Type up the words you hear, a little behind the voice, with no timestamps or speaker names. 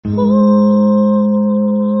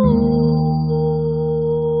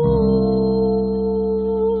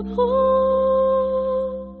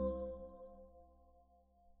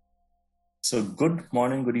good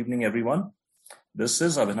morning, good evening, everyone. This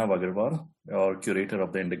is Abhinav Agarwal, your curator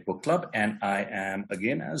of the Indic Book Club, and I am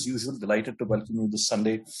again, as usual, delighted to welcome you this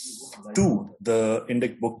Sunday to the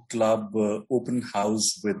Indic Book Club open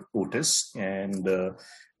house with Otis. And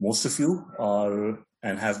most of you are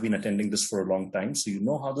and have been attending this for a long time, so you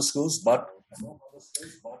know how this goes. But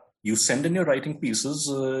you send in your writing pieces,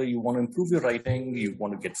 you want to improve your writing, you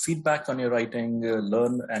want to get feedback on your writing,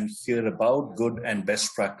 learn and hear about good and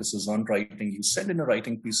best practices on writing. You send in your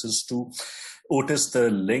writing pieces to Otis.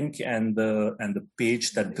 The link and the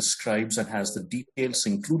page that describes and has the details,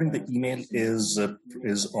 including the email, is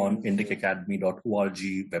on indicacademy.org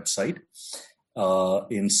website.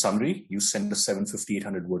 In summary, you send a 750,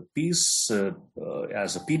 800-word piece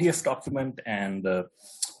as a PDF document and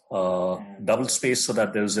double space so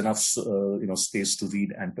that there's enough space to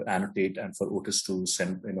read and to annotate, and for Otis to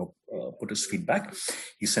send put his feedback.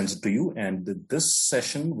 He sends it to you, and this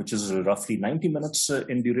session, which is roughly 90 minutes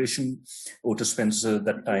in duration, Otis spends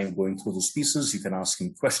that time going through those pieces. You can ask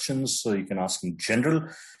him questions, so you can ask him general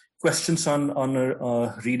questions on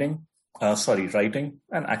writing,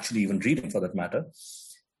 and actually even reading for that matter.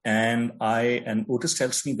 And Otis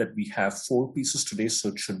tells me that we have 4 pieces today, so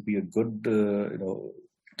it should be a good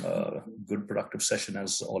good productive session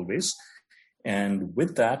as always. And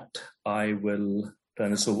with that, I will turn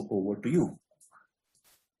this over to you.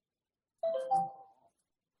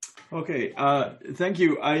 Okay, thank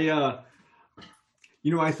you. I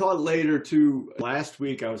thought later too, last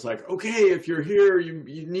week, I was like, okay, if you're here,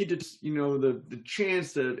 you need to, the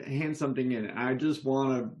chance to hand something in. I just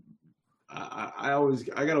want to,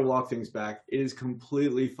 I got to walk things back. It is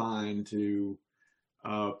completely fine to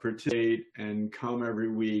participate and come every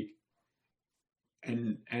week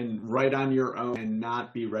and write on your own and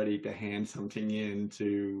not be ready to hand something in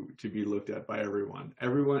to be looked at by everyone.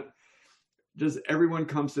 Everyone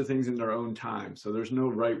comes to things in their own time. So there's no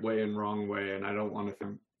right way and wrong way. And I don't want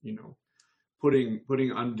to,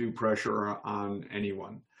 putting undue pressure on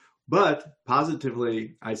anyone. But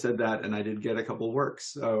positively, I said that, and I did get a couple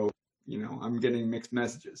works. So, I'm getting mixed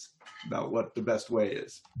messages about what the best way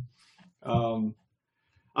is.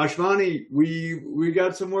 Ashwani, we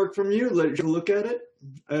got some work from you. Let you look at it.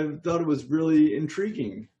 I thought it was really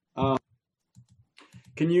intriguing.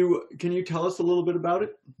 Can you tell us a little bit about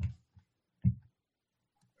it?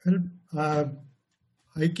 Well,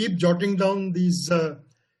 I keep jotting down these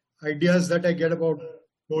ideas that I get about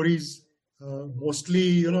stories.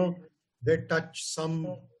 Mostly, they touch some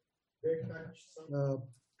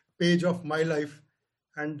page of my life,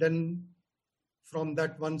 and then from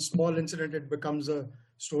that one small incident, it becomes a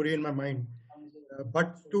story in my mind.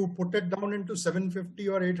 But to put it down into 750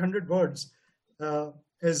 or 800 words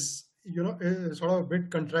is sort of a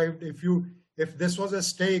bit contrived. If this was a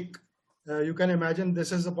steak, you can imagine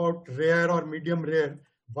this is about rare or medium rare,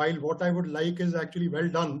 while what I would like is actually well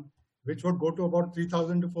done, which would go to about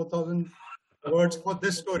 3,000 to 4,000 words for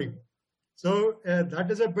this story. So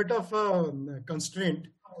that is a bit of a constraint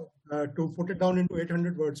to put it down into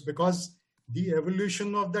 800 words, because the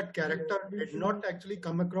evolution of that character did not actually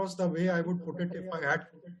come across the way I would put it if I had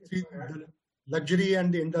the luxury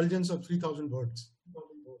and the indulgence of 3,000 words.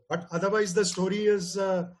 But otherwise, the story is,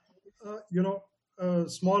 a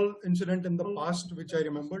small incident in the past, which I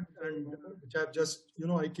remembered, and which I've just,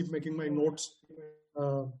 I keep making my notes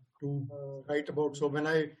to write about. So when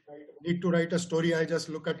I need to write a story, I just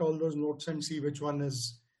look at all those notes and see which one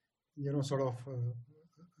is, sort of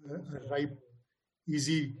ripe,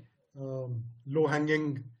 easy,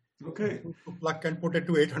 low-hanging, okay, to pluck and put it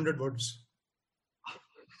to 800 words.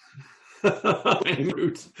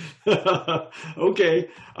 Okay.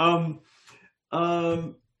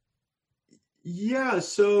 Yeah.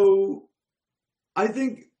 So I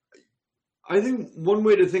think one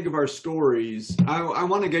way to think of our stories, I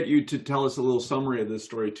want to get you to tell us a little summary of this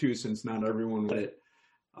story too, since not everyone read it.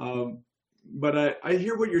 But I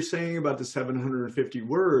hear what you're saying about the 750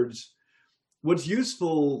 words. What's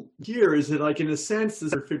useful here is that, like, in a sense, the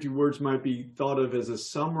 750 words might be thought of as a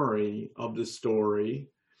summary of the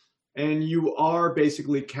story, and you are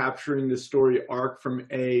basically capturing the story arc from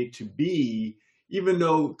A to B, even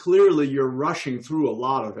though clearly you're rushing through a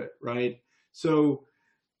lot of it, right? So,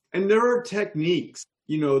 and there are techniques,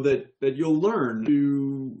 that you'll learn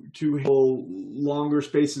to hold longer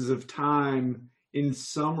spaces of time in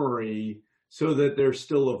summary so that they're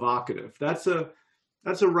still evocative. That's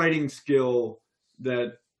a writing skill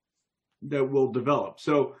that will develop.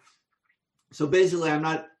 So basically,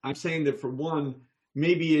 I'm saying that, for one,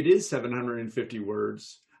 maybe it is 750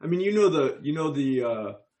 words. I mean,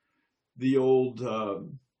 the old,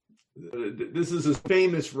 this is a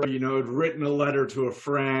famous, had written a letter to a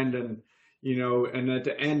friend, and you know, and at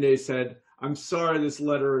the end they said, I'm sorry this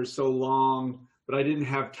letter is so long, but I didn't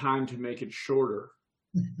have time to make it shorter.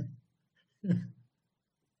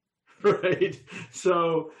 Right?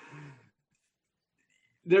 So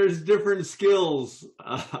there's different skills,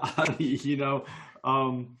 you know,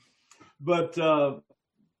 but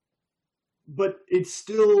it's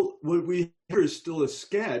still, what we hear is still a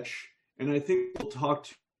sketch, and I think we'll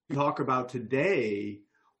talk about today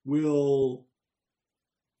will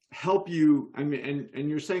help you. I mean, and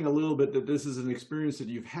you're saying a little bit that this is an experience that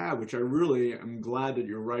you've had, which I really am glad that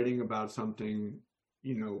you're writing about something,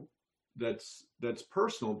 you know, that's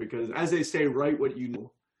personal, because as they say, write what you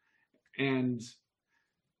know. And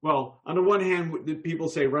well, on the one hand, people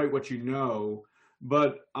say write what you know,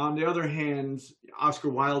 but on the other hand, Oscar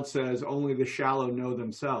Wilde says only the shallow know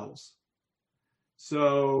themselves.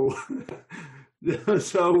 So,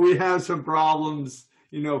 so we have some problems,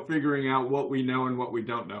 you know, figuring out what we know and what we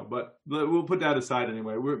don't know. But we'll put that aside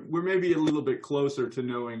anyway. We're maybe a little bit closer to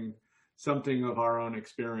knowing something of our own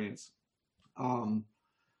experience.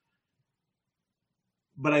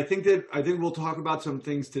 But I think we'll talk about some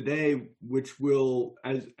things today, which will,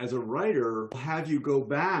 as a writer, have you go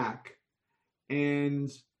back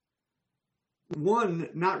and, one,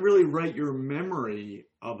 not really write your memory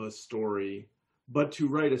of a story, but to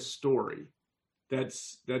write a story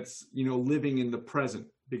that's you know, living in the present,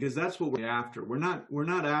 because that's what we're after. We're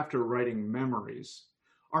not after writing memories.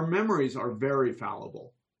 Our memories are very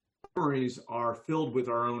fallible. Memories are filled with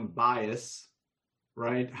our own bias,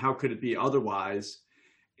 right? How could it be otherwise?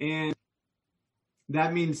 And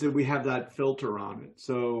that means that we have that filter on it.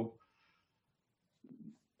 So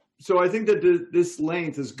I think that this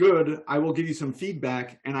length is good. I will give you some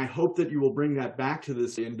feedback, and I hope that you will bring that back to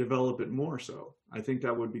this and develop it more. So I think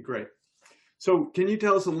that would be great. So can you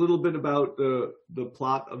tell us a little bit about the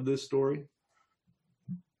plot of this story?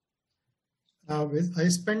 I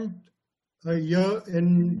spent a year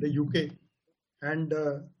in the UK, and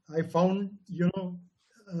I found, you know,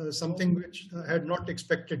 something which I had not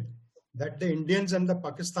expected, that the Indians and the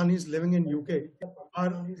Pakistanis living in UK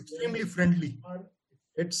are extremely friendly.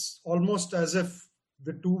 It's almost as if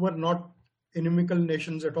the two were not inimical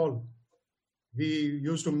nations at all. We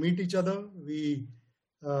used to meet each other. We,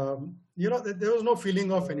 you know, there was no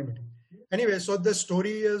feeling of enmity. Anyway, so the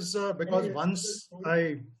story is because once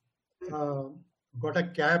I got a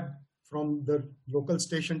cab from the local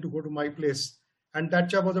station to go to my place, and that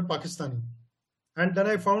chap was a Pakistani. And then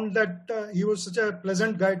I found that he was such a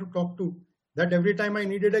pleasant guy to talk to, that every time I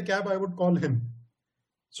needed a cab, I would call him.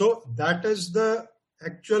 So that is the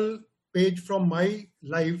actual page from my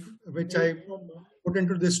life, which I put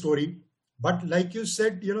into this story. But like you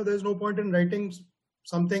said, you know, there's no point in writing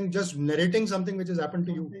something, just narrating something which has happened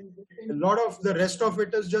to you. A lot of the rest of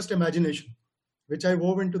it is just imagination, which I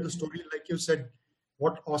wove into the story, like you said,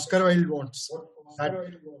 what Oscar Wilde wants. That,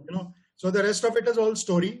 you know, so the rest of it is all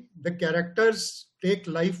story. The characters take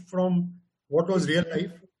life from what was real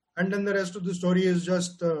life, and then the rest of the story is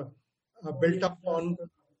just built up on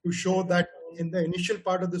to show that in the initial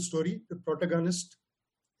part of the story, the protagonist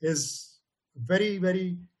is very,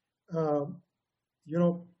 very, you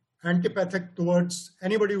know, antipathic towards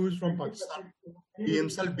anybody who is from Pakistan, he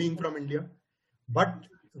himself being from India. But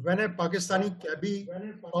when a Pakistani cabbie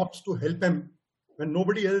stops to help him, when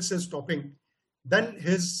nobody else is stopping, then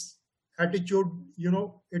his attitude, you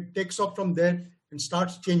know, it takes off from there and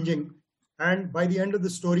starts changing. And by the end of the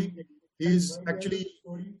story, he's actually,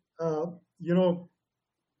 you know,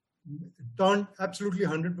 turned absolutely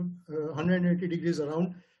 180 degrees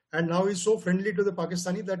around. And now he's so friendly to the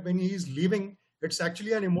Pakistani that when he's leaving, it's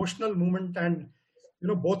actually an emotional moment. And, you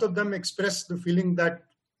know, both of them express the feeling that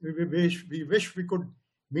we wish we could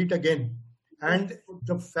meet again. And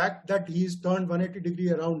the fact that he's turned 180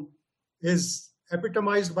 degrees around is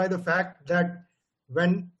epitomized by the fact that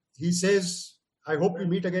when he says, I hope we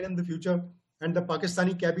meet again in the future, and the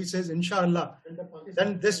Pakistani cabbie says, Inshallah,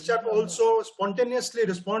 then this chap also spontaneously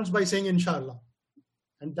responds by saying, Inshallah.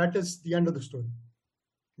 And that is the end of the story.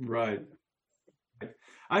 Right.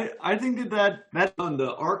 I think that on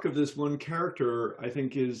the arc of this one character, I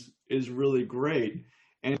think is really great.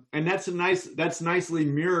 And that's nicely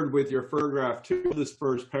mirrored with your paragraph too, this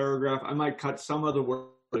first paragraph. I might cut some of the word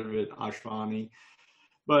of it, Ashwani.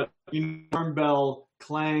 But the alarm bell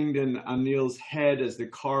clanged in Anil's head as the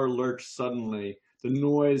car lurched suddenly. The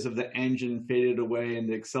noise of the engine faded away and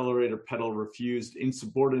the accelerator pedal refused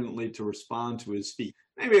insubordinately to respond to his feet.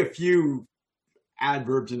 Maybe a few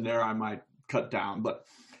adverbs in there I might cut down, but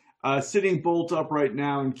sitting bolt upright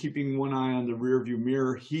now and keeping one eye on the rearview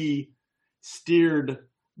mirror, he steered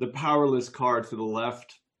the powerless car to the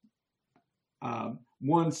left.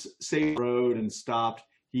 once saved the road and stopped,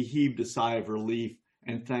 he heaved a sigh of relief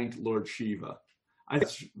and thanked Lord Shiva.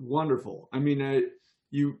 That's wonderful. I mean,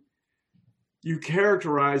 you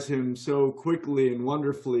characterize him so quickly and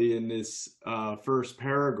wonderfully in this first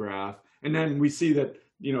paragraph, and then we see that,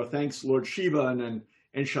 you know, thanks Lord Shiva, and then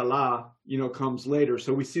inshallah, you know, comes later.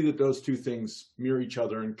 So we see that those two things mirror each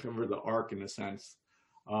other and cover the arc in a sense.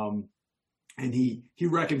 And he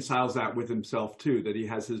reconciles that with himself too, that he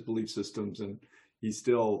has his belief systems and he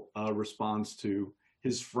still responds to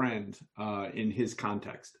his friend in his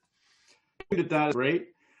context. I think that is great.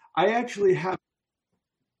 I actually have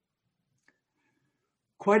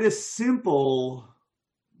quite a simple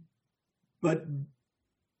thing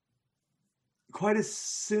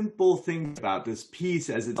about this piece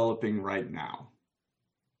as it's developing right now.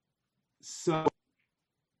 So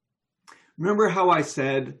remember how I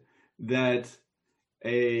said that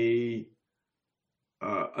a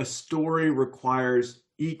story requires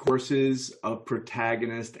courses of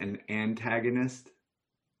protagonist and antagonist?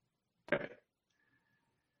 Okay.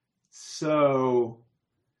 So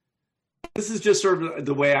this is just sort of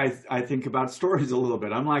the way I think about stories a little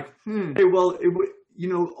bit. I'm like, hey, well, you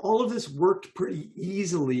know, all of this worked pretty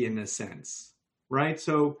easily in a sense, right?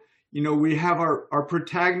 So, you know, we have our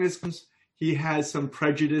protagonist. He has some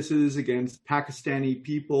prejudices against Pakistani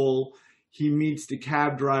people. He meets the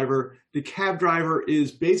cab driver. The cab driver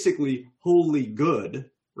is basically wholly good,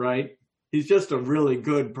 right? He's just a really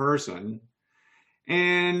good person.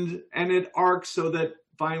 And it arcs so that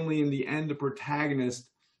finally in the end, the protagonist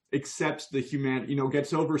accepts the humanity, you know,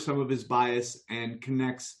 gets over some of his bias and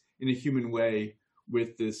connects in a human way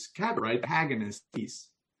with this cab, right? Antagonist piece.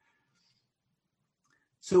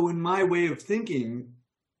 So in my way of thinking,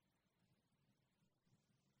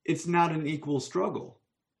 it's not an equal struggle.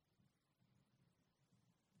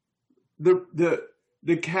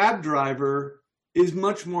 The cab driver is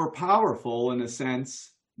much more powerful in a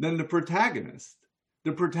sense than the protagonist.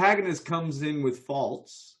 The protagonist comes in with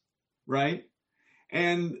faults, right?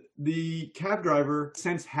 And the cab driver, in a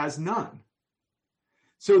sense, has none.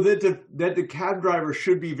 So that the cab driver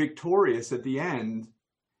should be victorious at the end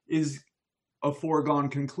is a foregone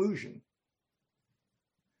conclusion.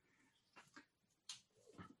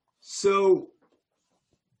 So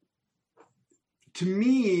to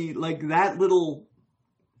me, like that little,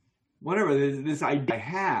 whatever, this idea I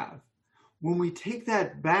have, when we take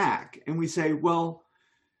that back and we say, well,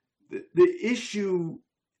 the issue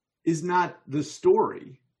is not the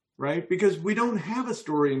story, right? Because we don't have a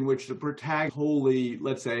story in which the protagonist is wholly,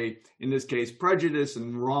 let's say, in this case, prejudice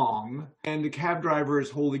and wrong, and the cab driver is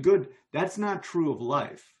wholly good. That's not true of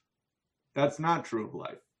life. That's not true of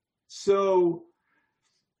life. So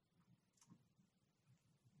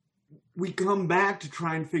we come back to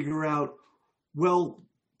try and figure out, well,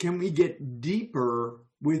 can we get deeper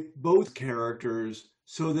with both characters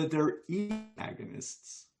so that they're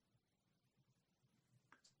antagonists?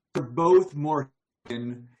 They're both more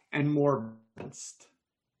human and more balanced,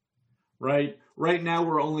 right? Right now,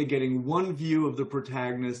 we're only getting one view of the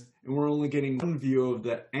protagonist and we're only getting one view of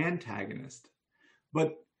the antagonist.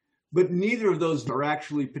 But neither of those are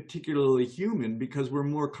actually particularly human because we're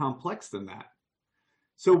more complex than that.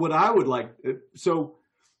 So what I would like, so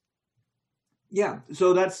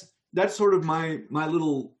that's sort of my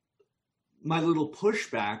little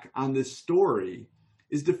pushback on this story,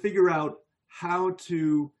 is to figure out how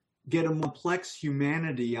to get a complex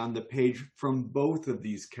humanity on the page from both of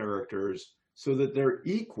these characters so that they're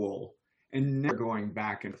equal and never going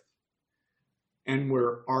back and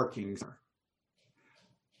we're arcing.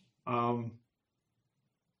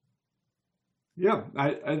 Yeah,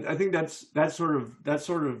 I think that sort of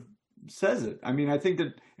says it. I mean, I think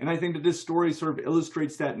that this story sort of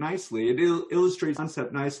illustrates that nicely. It illustrates the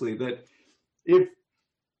concept nicely that if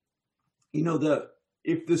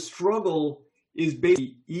the struggle is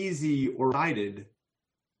basically easy or guided,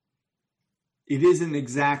 it isn't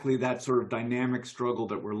exactly that sort of dynamic struggle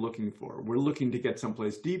that we're looking for. We're looking to get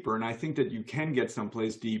someplace deeper, and I think that you can get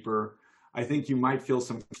someplace deeper. I think you might feel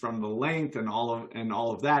some from the length and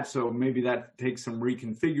all of that. So maybe that takes some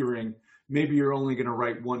reconfiguring. Maybe you're only going to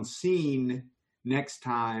write one scene next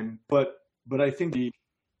time, but I think the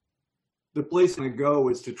place I'm going to go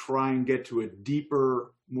is to try and get to a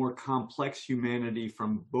deeper, more complex humanity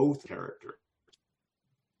from both characters.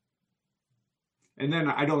 And then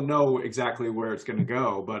I don't know exactly where it's going to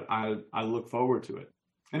go, but I look forward to it.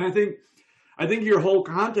 And I think your whole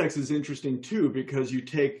context is interesting too, because you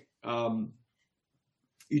take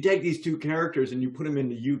these two characters and you put them in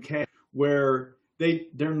the UK, where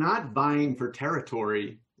they're not vying for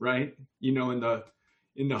territory, right? You know, in the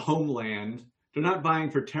homeland, They're not vying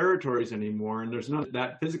for territories anymore, and there's not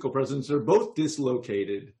that physical presence. They're both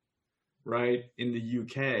dislocated, right, in the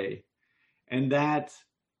UK, and that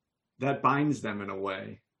binds them in a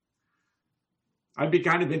way. I'd be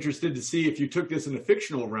kind of interested to see if you took this in a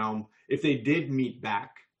fictional realm, if they did meet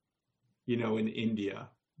back, you know, in India,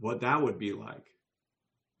 what that would be like.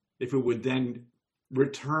 If it would then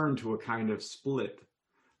return to a kind of split,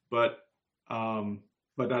 but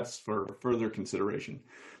that's for further consideration.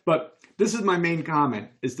 But this is my main comment,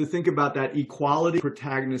 is to think about that equality,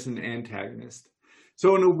 protagonist and antagonist.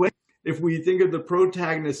 So in a way, if we think of the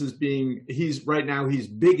protagonist as being, right now he's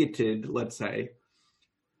bigoted, let's say,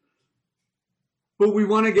 but we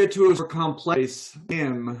want to get to a more complex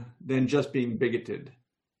him than just being bigoted.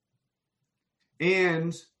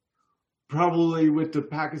 And probably with the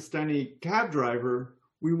Pakistani cab driver,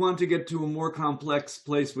 we want to get to a more complex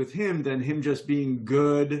place with him than him just being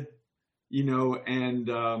good, you know,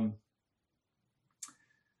 and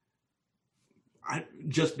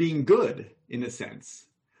just being good in a sense.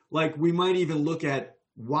 Like we might even look at,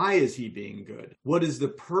 why is he being good? What is the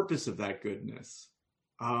purpose of that goodness?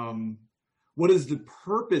 What is the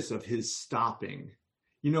purpose of his stopping?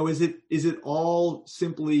 You know, is it all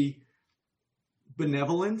simply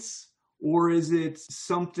benevolence, or is it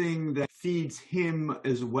something that feeds him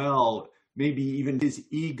as well, maybe even his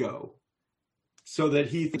ego, so that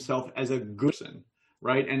he thinks himself as a good person,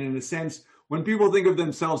 right? And in a sense, when people think of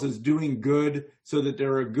themselves as doing good so that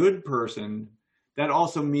they're a good person, that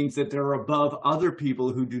also means that they're above other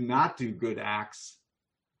people who do not do good acts,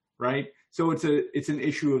 right? So it's an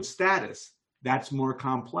issue of status. That's more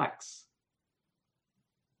complex.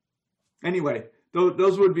 Anyway,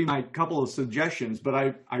 those would be my couple of suggestions, but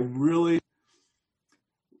I really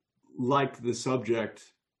like the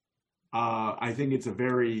subject. I think it's a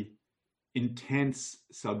very intense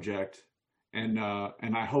subject, and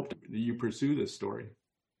I hope that you pursue this story.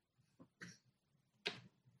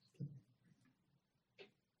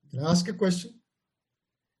 Can I ask a question?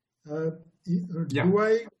 Yeah. Do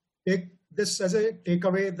I take this as a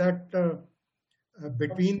takeaway that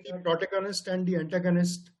between the protagonist and the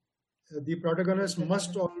antagonist, the protagonist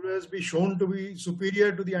must always be shown to be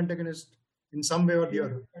superior to the antagonist in some way or the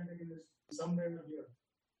other?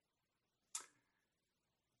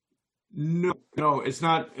 No, it's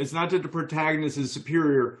not that the protagonist is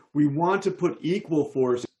superior. We want to put equal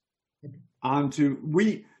force onto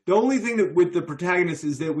the only thing that with the protagonist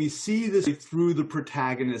is that we see this through the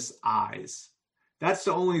protagonist's eyes. That's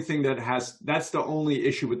the only thing that's the only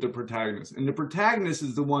issue with the protagonist. And the protagonist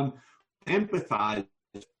is the one empathize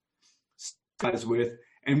with,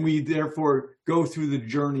 and we therefore go through the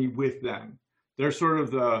journey with them. They're sort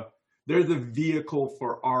of they're the vehicle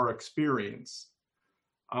for our experience.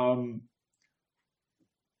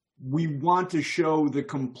 We want to show the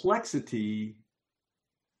complexity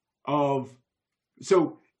of,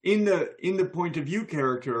 so in the point of view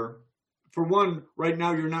character, for one, right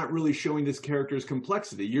now you're not really showing this character's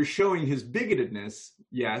complexity. You're showing his bigotedness,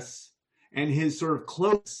 yes, and his sort of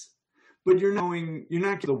close, but you're not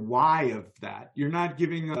giving the why of that. You're not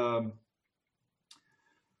giving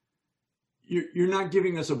you're not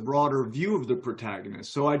giving us a broader view of the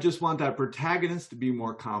protagonist. So I just want that protagonist to be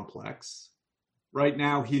more complex. Right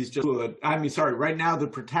now he's just good. Right now the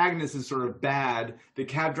protagonist is sort of bad, the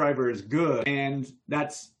cab driver is good, and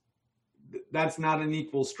that's not an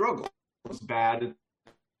equal struggle. It's bad,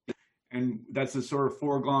 and that's a sort of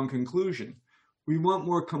foregone conclusion. We want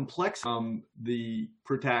more complex from the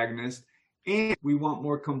protagonist, and we want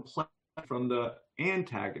more complex from the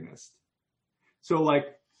antagonist. So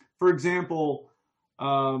like, for example,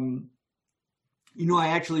 I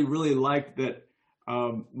actually really like that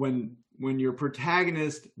when your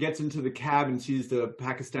protagonist gets into the cab and sees the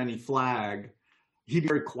Pakistani flag, he'd be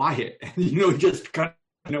very quiet and, just kind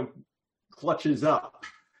of, clutches up,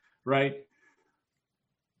 right?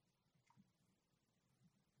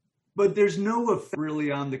 But there's no effect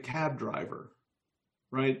really on the cab driver,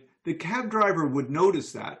 right? The cab driver would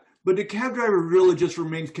notice that, but the cab driver really just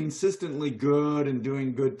remains consistently good and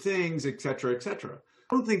doing good things, et cetera, et cetera.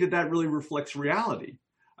 I don't think that really reflects reality.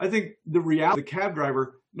 I think the reality of the cab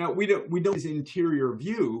driver, now we don't his interior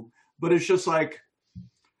view, but it's just like,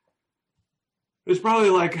 it's probably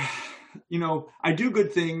like, I do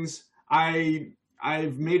good things.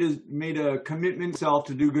 I've made a commitment myself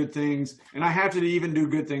to do good things, and I have to even do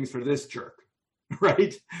good things for this jerk,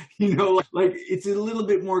 right? Like it's a little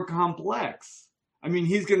bit more complex. I mean,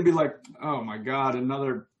 he's going to be like, oh my God,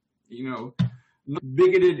 another,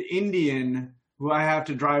 bigoted Indian who I have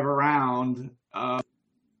to drive around. Oh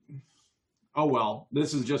well,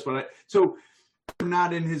 this is just so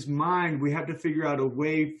not in his mind, we have to figure out a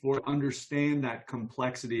way for understand that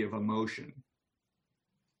complexity of emotion.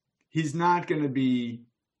 He's not going to be,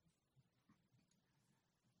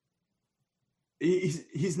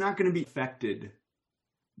 he's not going to be affected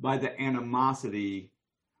by the animosity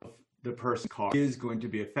of the person. He is going to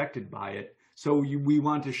be affected by it. So we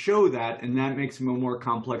want to show that, and that makes him a more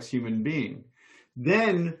complex human being.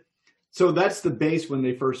 Then, so that's the base when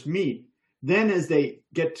they first meet. Then as they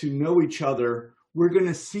get to know each other, we're going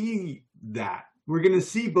to see that. We're going to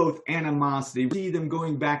see both animosity, we see them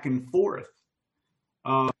going back and forth.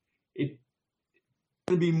 It's going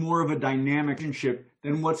to be more of a dynamic relationship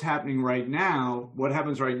than what's happening right now. What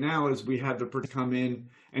happens right now is we have the person come in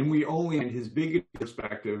and we only, in his big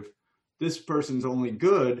perspective, this person's only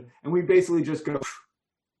good, and we basically just go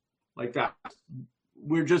like that.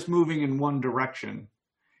 We're just moving in one direction.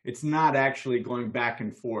 It's not actually going back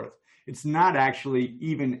and forth. It's not actually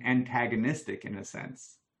even antagonistic in a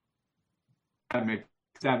sense. That makes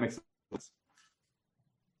sense.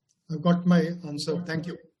 I've got my answer. Thank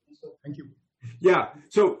you. Thank you. Yeah.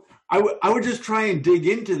 So I would just try and dig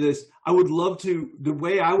into this. I would love to, the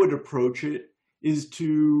way I would approach it is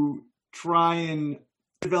to try and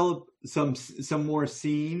develop some more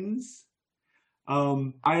scenes.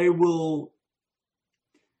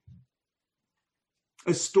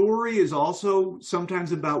 A story is also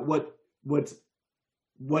sometimes about what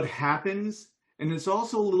happens, and it's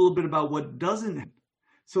also a little bit about what doesn't happen.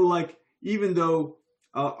 So like, even though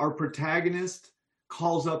our protagonist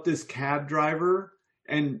calls up this cab driver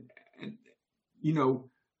and you know,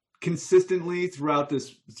 consistently throughout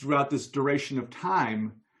this duration of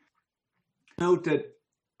time, note that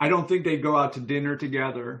I don't think they go out to dinner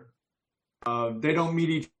together. They don't meet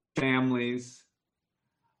each families.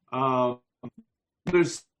 That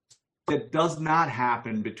does not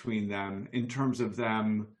happen between them in terms of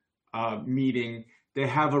them meeting. They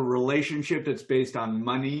have a relationship that's based on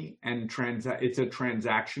money and it's a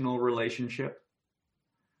transactional relationship.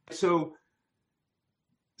 So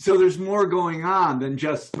there's more going on than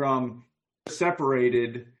just from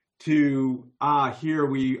separated to, here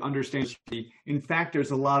we understand. In fact,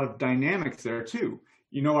 there's a lot of dynamics there too.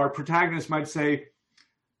 You know, our protagonist might say,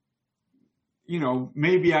 you know,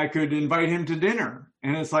 maybe I could invite him to dinner.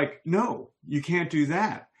 And it's like, no, you can't do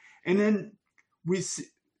that. And then we see,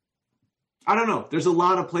 I don't know, there's a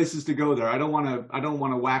lot of places to go there. I don't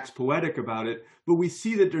want to wax poetic about it, but we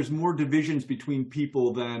see that there's more divisions between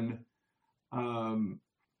people than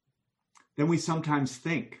we sometimes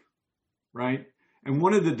think, right? And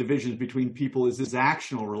one of the divisions between people is this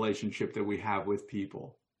actional relationship that we have with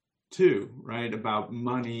people too, right? About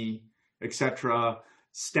money, etc.,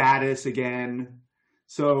 status again.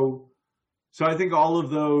 So I think all of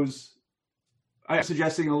those, I'm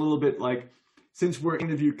suggesting a little bit like, since we're in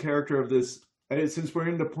the view character of this, since we're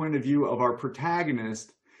in the point of view of our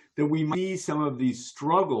protagonist, that we might see some of these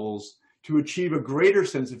struggles to achieve a greater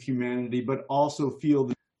sense of humanity, but also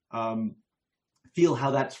feel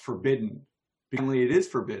how that's forbidden. Because it is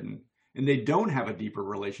forbidden, and they don't have a deeper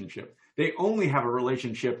relationship. They only have a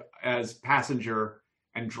relationship as passenger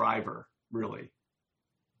and driver, really.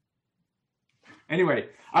 Anyway,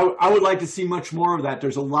 I would like to see much more of that.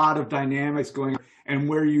 There's a lot of dynamics going on, and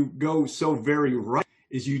where you go so very right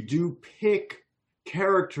is you do pick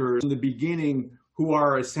characters in the beginning who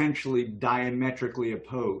are essentially diametrically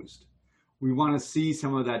opposed. We want to see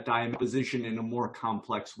some of that position in a more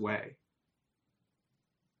complex way.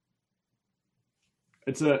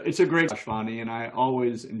 It's a great Ashwani, and I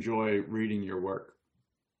always enjoy reading your work.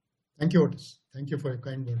 Thank you, Otis. Thank you for your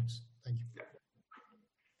kind words. Thank you.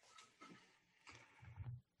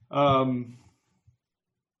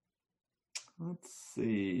 Let's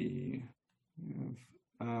see.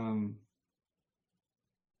 Ram,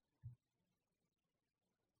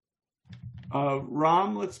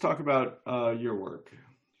 let's talk about your work.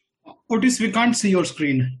 Otis, we can't see your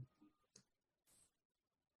screen.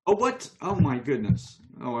 Oh, what? Oh, my goodness.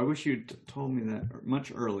 Oh, I wish you'd told me that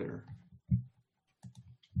much earlier.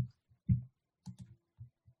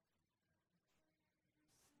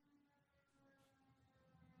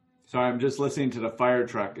 Sorry, I'm just listening to the fire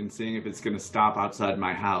truck and seeing if it's going to stop outside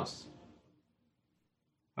my house.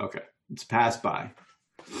 Okay, it's passed by.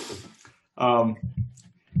 Ram,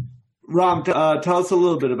 tell us a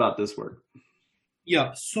little bit about this work.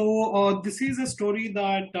 Yeah, so this is a story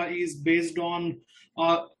that is based on,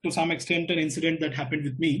 to some extent, an incident that happened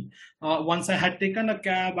with me. Once I had taken a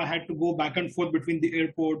cab, I had to go back and forth between the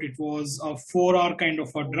airport. It was a 4-hour kind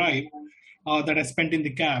of a drive that I spent in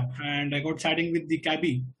the cab. And I got chatting with the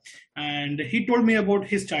cabbie. And he told me about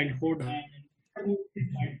his childhood.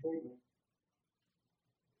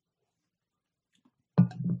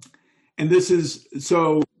 And this is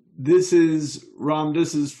Ram.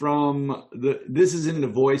 This is from this is in the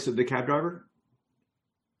voice of the cab driver.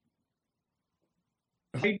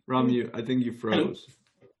 Ram, I think you froze. Hello?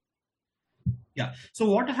 Yeah. So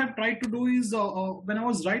what I have tried to do is when I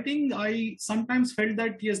was writing, I sometimes felt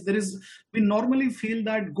that, yes, we normally feel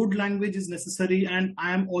that good language is necessary. And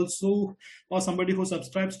I am also somebody who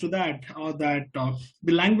subscribes to that,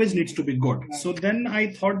 the language needs to be good. So then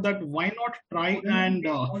I thought that why not try and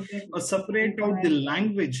separate out the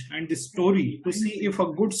language and the story to see if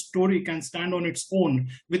a good story can stand on its own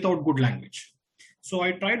without good language. So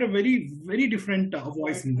I tried a very, very different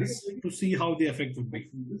voice in this to see how the effect would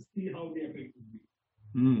be.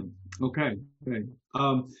 Okay.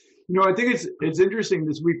 I think it's interesting.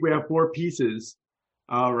 This week we have 4 pieces.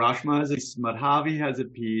 Rashma has a piece, Madhavi has a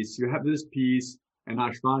piece. You have this piece and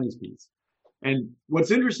Ashwani's piece. And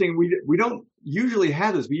what's interesting, we don't usually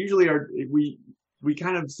have this. We usually we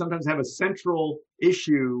kind of sometimes have a central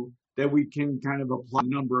issue that we can kind of apply a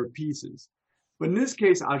number of pieces. But in this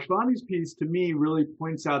case, Ashwani's piece to me really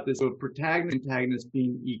points out this of protagonist and antagonist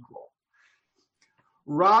being equal.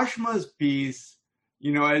 Rashma's piece,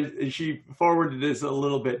 as she forwarded this a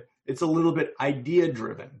little bit, it's a little bit idea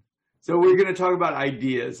driven. So we're going to talk about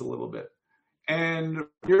ideas a little bit. And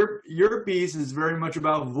your piece is very much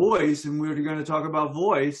about voice, and we're going to talk about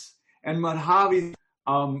voice. And Madhavi,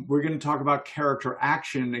 we're going to talk about character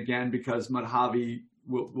action again, because Madhavi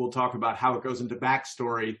will talk about how it goes into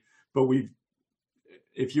backstory. But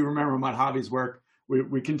if you remember Madhavi's work,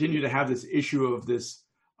 we continue to have this issue of this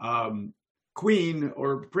queen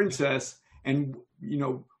or princess, and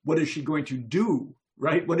what is she going to do,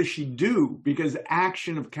 right? What does she do? Because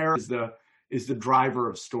action of character is the driver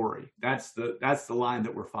of story. That's the line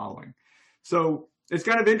that we're following. So it's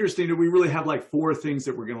kind of interesting that we really have like 4 things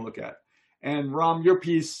that we're going to look at. And Ram, your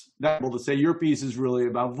piece, your piece is really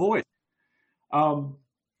about voice.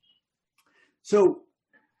 So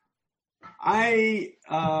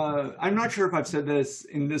I'm not sure if I've said this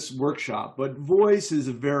in this workshop, but voice is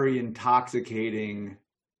a very intoxicating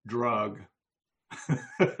drug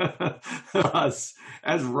us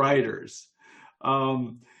as writers.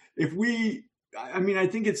 I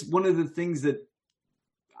think it's one of the things that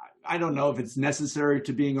I don't know if it's necessary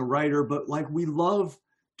to being a writer, but like we love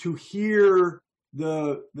to hear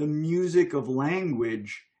the music of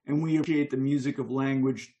language, and we appreciate the music of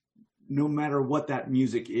language no matter what that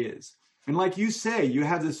music is. And like you say, you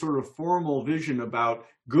have this sort of formal vision about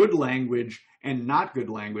good language and not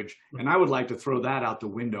good language. And I would like to throw that out the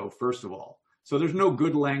window, first of all. So there's no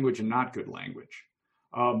good language and not good language.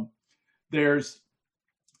 There's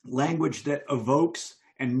language that evokes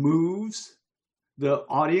and moves the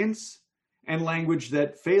audience, and language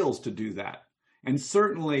that fails to do that. And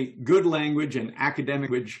certainly good language and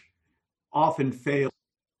academic language often fail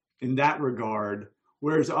in that regard,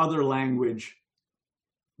 whereas other language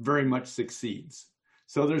very much succeeds.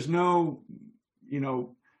 So there's no,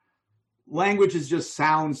 language is just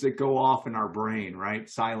sounds that go off in our brain, right?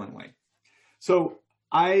 Silently. So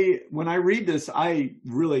when I read this, I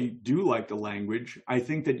really do like the language. I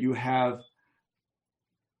think that you have,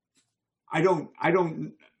 I don't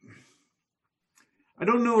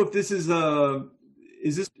know if this is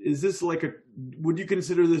is this like would you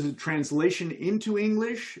consider this a translation into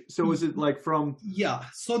English? So is it like from? Yeah.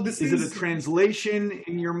 So this is it a translation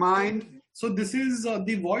in your mind? So this is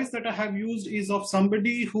the voice that I have used is of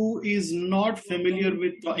somebody who is not familiar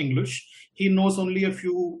with English. He knows only a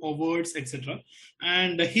few words, etc.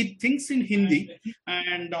 And he thinks in Hindi.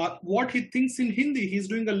 And what he thinks in Hindi, he's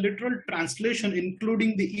doing a literal translation,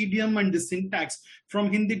 including the idiom and the syntax from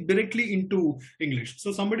Hindi directly into English.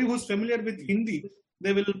 So somebody who's familiar with Hindi,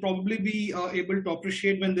 they will probably be able to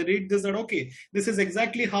appreciate when they read this that, okay, this is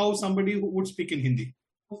exactly how somebody who would speak in Hindi.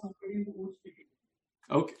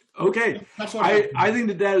 Okay. I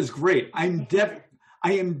think that is great. I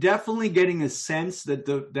am definitely getting a sense that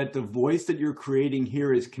the voice that you're creating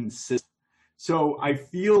here is consistent. So I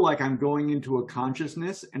feel like I'm going into a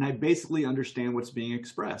consciousness, and I basically understand what's being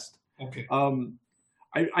expressed. Okay.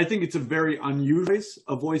 I think it's a very unusual voice,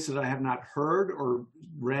 a voice that I have not heard or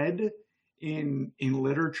read in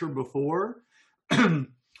literature before.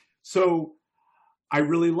 So I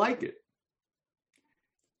really like it.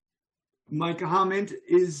 My comment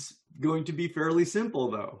is going to be fairly simple,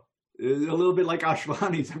 though. A little bit like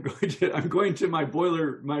Ashwani's. I'm going to my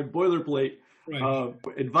boilerplate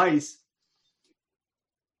advice.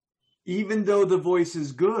 Even though the voice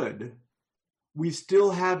is good, we still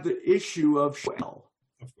have the issue of shell.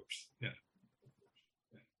 Of course, yeah.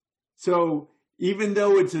 So even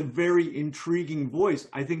though it's a very intriguing voice,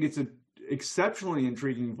 I think exceptionally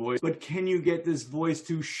intriguing voice, but can you get this voice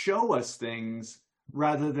to show us things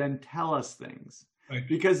rather than tell us things? Right.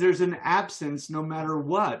 Because there's an absence no matter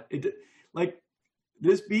what. Like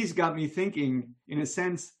this piece got me thinking, in a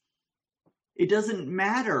sense, it doesn't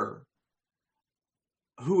matter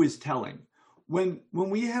who is telling. When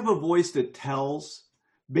we have a voice that tells,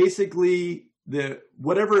 basically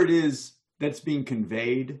whatever it is that's being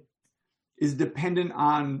conveyed is dependent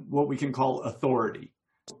on what we can call authority.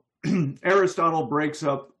 Aristotle breaks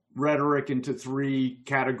up rhetoric into three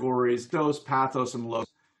categories: ethos, pathos, and logos.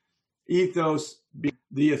 Ethos being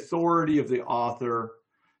the authority of the author,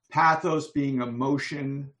 pathos being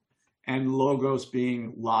emotion, and logos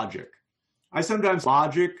being logic. I sometimes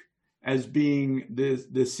logic as being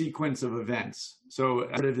the sequence of events. So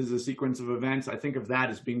narrative is a sequence of events. I think of that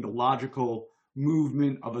as being the logical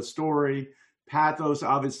movement of a story. Pathos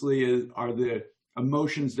obviously are the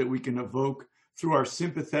emotions that we can evoke through our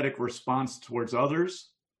sympathetic response towards others.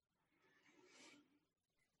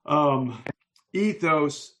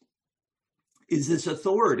 Ethos is this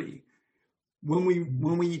authority. When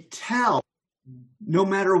we tell, no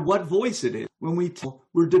matter what voice it is, when we tell,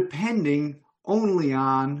 we're depending only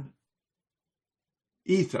on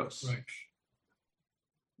ethos. Right.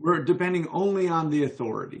 We're depending only on the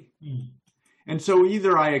authority. And so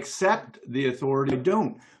either I accept the authority or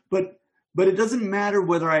don't. But it doesn't matter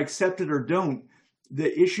whether I accept it or don't.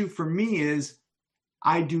 The issue for me is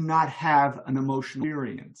I do not have an emotional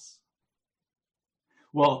experience.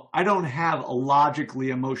 Well, I don't have a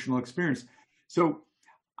logically emotional experience. So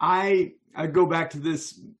I go back to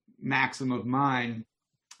this maxim of mine.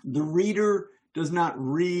 The reader does not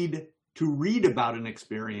read to read about an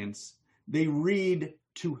experience. They read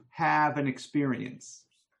to have an experience.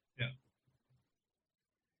 Yeah.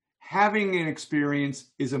 Having an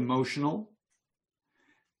experience is emotional.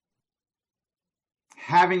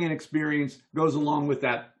 Having an experience goes along with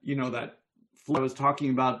that, that flow I was talking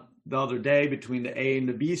about the other day between the A and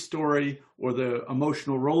the B story, or the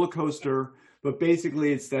emotional roller coaster. But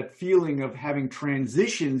basically it's that feeling of having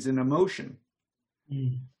transitions in emotion.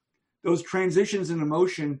 Those transitions in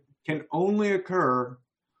emotion can only occur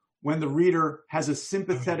when the reader has a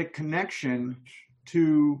sympathetic connection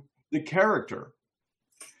to the character.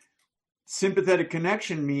 Sympathetic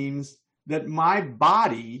connection means that my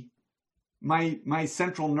body, my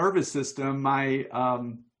central nervous system, my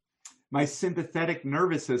sympathetic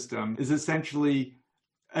nervous system is essentially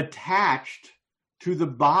attached to the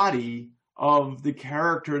body of the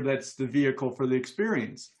character that's the vehicle for the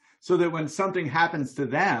experience. So that when something happens to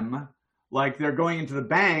them, like they're going into the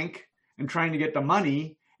bank and trying to get the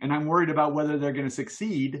money, and I'm worried about whether they're going to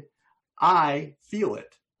succeed, I feel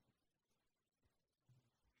it.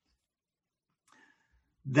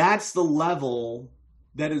 That's the level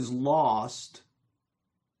that is lost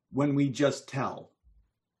when we just tell.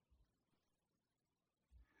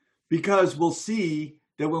 Because we'll see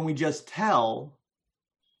that when we just tell,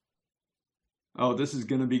 oh, this is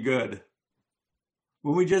going to be good.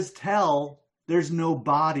 When we just tell, there's no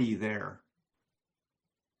body there.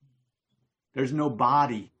 There's no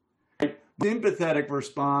body. Sympathetic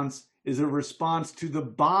response is a response to the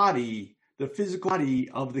body, the physical body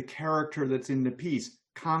of the character that's in the piece.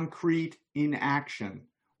 Concrete in action.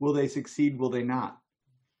 Will they succeed? Will they not?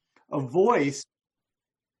 A voice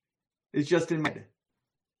is just in my head.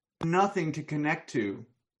 Nothing to connect to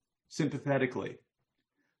sympathetically.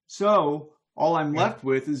 So all I'm left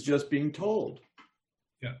with is just being told.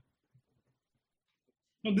 Yeah.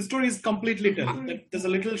 No, the story is completely tell. There's a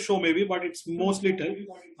little show maybe, but it's mostly tell.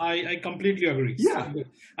 I completely agree. Yeah.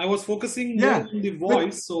 I was focusing more on the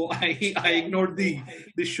voice, so I ignored the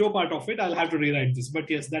show part of it. I'll have to rewrite this. But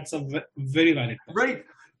yes, that's a very valid point. Right.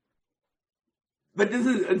 But this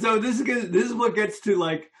is what gets to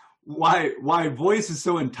like why voice is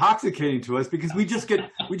so intoxicating to us, because we just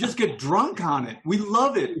get drunk on it. We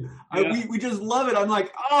love it. Yeah. We just love it. I'm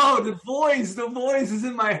like, oh, the voice is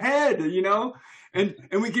in my head,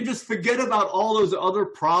 and we can just forget about all those other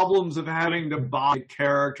problems of having the body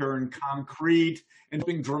character and concrete and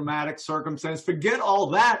being dramatic circumstance. Forget all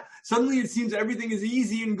that. Suddenly it seems everything is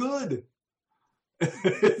easy and good.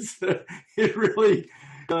 It really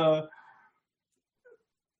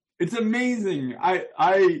it's amazing.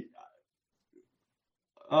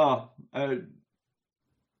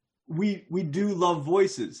 We do love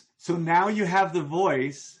voices. So now you have the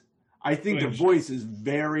voice. I think the voice is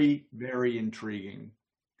very, very intriguing.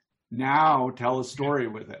 Now tell a story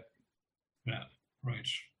with it. Yeah, right.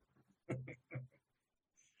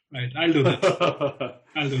 Right, I'll do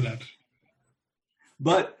that.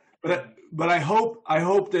 But I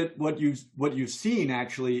hope that what you've seen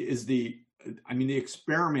actually is the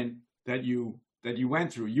experiment that you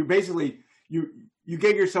went through. You basically you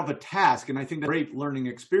gave yourself a task, and I think that's a great learning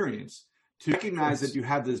experience to recognize that you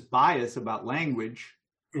have this bias about language,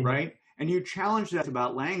 right? And you challenge that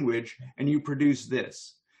about language, and you produce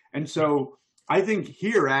this. And so I think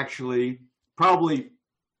here actually probably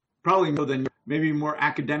more than maybe more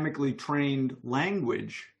academically trained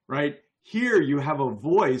language, right? Here you have a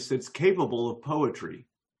voice that's capable of poetry.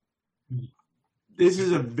 This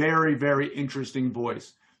is a very, very interesting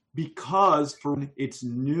voice because it's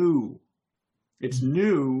new. It's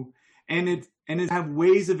new, and it have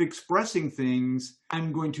ways of expressing things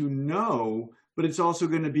I'm going to know, but it's also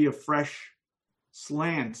going to be a fresh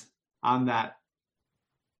slant on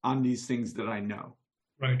these things that I know.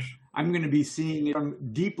 Right. I'm going to be seeing it from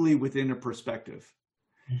deeply within a perspective.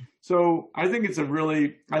 So I think it's a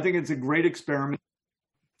great experiment.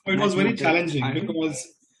 It was very challenging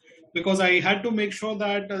because I had to make sure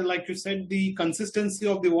that, like you said, the consistency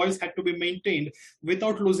of the voice had to be maintained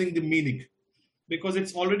without losing the meaning. Because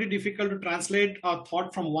it's already difficult to translate a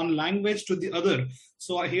thought from one language to the other.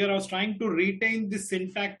 So here I was trying to retain the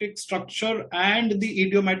syntactic structure and the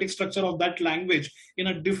idiomatic structure of that language in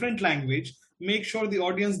a different language, make sure the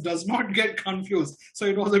audience does not get confused. So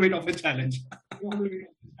it was a bit of a challenge.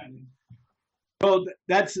 Well,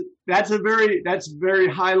 that's very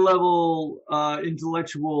high level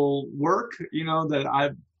intellectual work,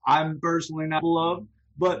 that I'm personally not full of,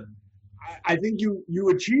 but I think you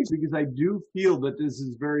achieved, because I do feel that this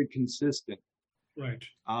is very consistent. Right.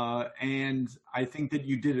 And I think that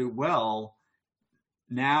you did it well.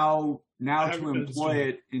 Now to employ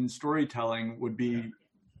it in storytelling would be,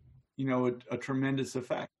 a tremendous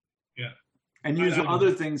effect. Yeah. And use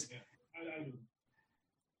other things. Yeah.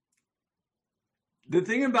 The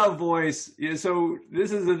thing about voice is, so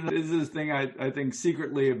this is a thing I think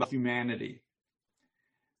secretly about humanity.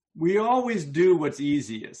 We always do what's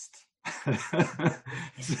easiest.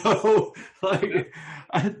 So like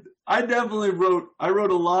I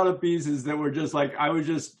wrote a lot of pieces that were just like, I was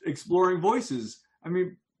just exploring voices. I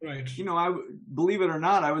mean, right. I believe it or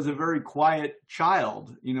not, I was a very quiet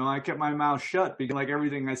child. I kept my mouth shut because like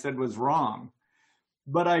everything I said was wrong.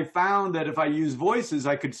 But I found that if I used voices,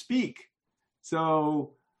 I could speak.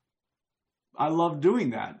 So I loved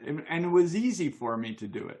doing that. And it was easy for me to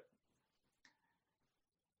do it.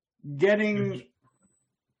 Getting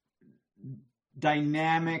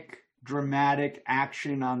dynamic, dramatic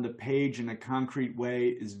action on the page in a concrete way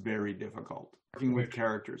is very difficult. Working with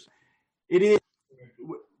characters. It is.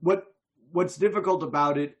 What's difficult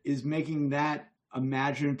about it is making that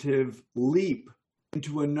imaginative leap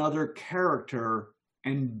into another character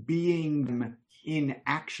and being them in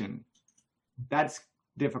action. That's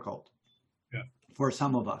difficult. Yeah. For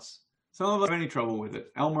some of us. Some of us have any trouble with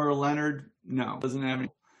it. Elmer Leonard, no, doesn't have any.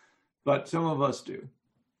 But some of us do.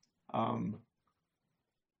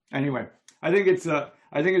 Anyway, I think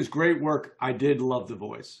it's great work. I did love the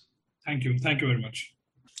voice. Thank you very much.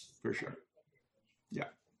 For sure. Yeah.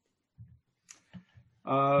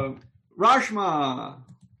 Rashma,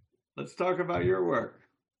 let's talk about your work.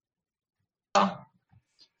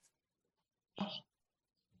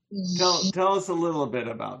 Tell us a little bit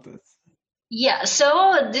about this. Yeah,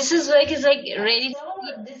 so this is work is like really.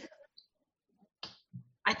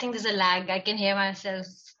 I think there's a lag. I can hear myself.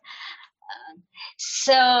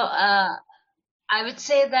 I would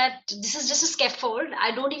say that this is just a scaffold.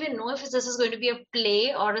 I don't even know if this is going to be a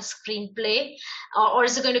play or a screenplay, or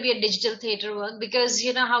is it going to be a digital theater work? Because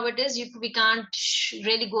you know how it is. We can't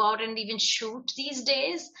really go out and even shoot these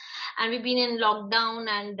days. And we've been in lockdown,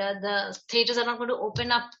 and the theaters are not going to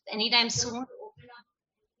open up anytime soon.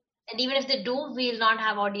 And even if they do, we'll not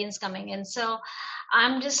have audience coming in. So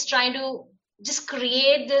I'm just trying to just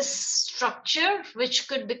create this structure which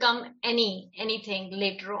could become anything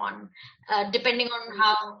later on, depending on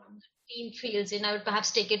how the team feels. I would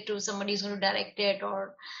perhaps take it to somebody who's going to direct it,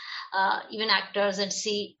 or even actors, and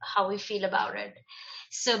see how we feel about it.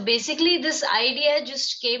 So basically this idea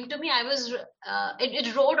just came to me. I was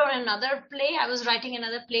it rode on another play. I was writing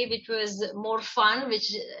another play which was more fun,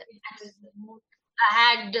 which I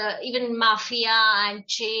had even mafia and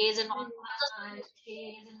chase and all.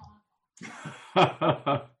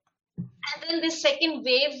 And then the second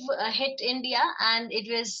wave hit India, and it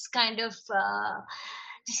was kind of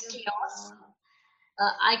just chaos.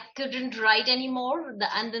 I couldn't write anymore,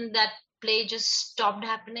 and then that play just stopped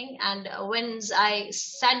happening. And when I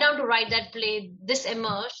sat down to write that play, this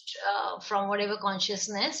emerged from whatever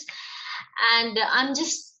consciousness, and I'm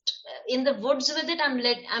just in the woods with it.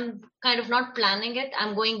 I'm kind of not planning it.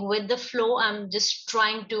 I'm going with the flow. I'm just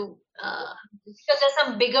trying to because there's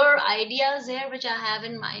some bigger ideas here which I have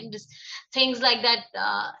in mind. Just things like that,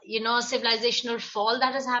 civilizational fall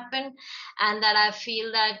that has happened, and that I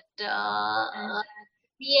feel that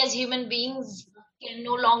we as human beings can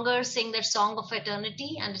no longer sing that song of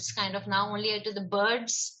eternity, and it's kind of now only to the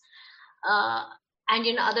birds uh,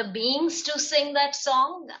 and other beings to sing that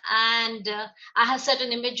song. And I have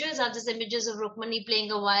certain images. I have these images of Rukmani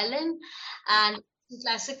playing a violin and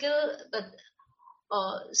classical, but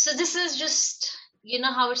so this is just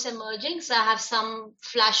how it's emerging. So I have some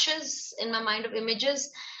flashes in my mind of images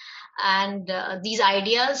and these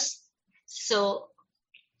ideas. So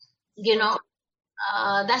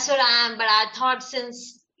that's where I am. But I thought,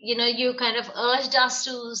 since you kind of urged us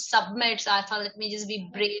to submit, so I thought, let me just be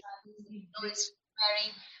brave. It's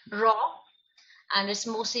very raw, and it's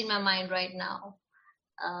mostly in my mind right now.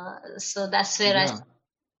 So that's where Yeah.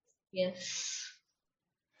 yes.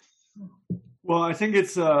 Well, I think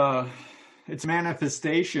it's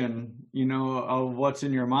manifestation, of what's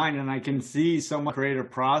in your mind, and I can see so much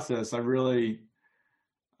creative process. I really,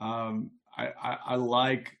 I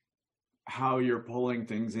like how you're pulling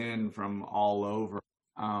things in from all over,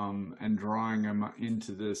 and drawing them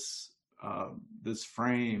into this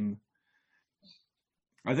frame.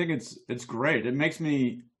 I think it's great. It makes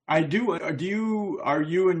me. Are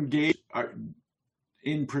you engaged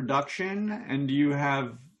in production, and do you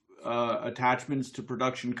have attachments to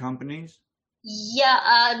production companies?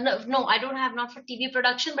 Yeah, no, I don't have, not for TV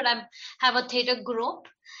production, but I have a theater group,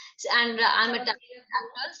 and I'm attached to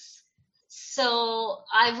actors. So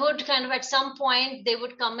I would kind of, at some point, they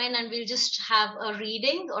would come in and we'll just have a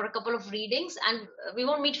reading or a couple of readings, and we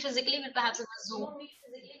won't meet physically, we'll perhaps on a Zoom,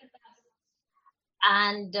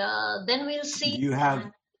 and then we'll Do see you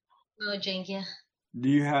have merging. Yeah. do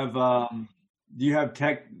you have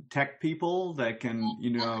tech people that can, do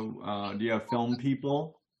you have film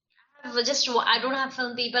people? I don't have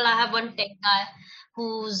film people. I have one tech guy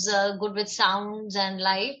who's good with sounds and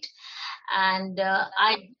light, and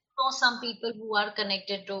I know some people who are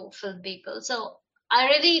connected to film people. So I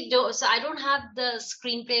really do. So I don't have the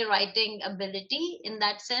screenplay writing ability in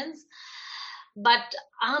that sense, but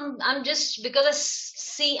I'm just, because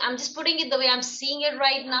I'm just putting it the way I'm seeing it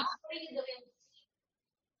right now,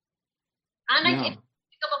 and I Yeah. can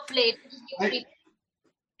pick up a plate, I-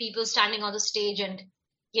 people standing on the stage, and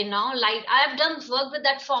like I've done work with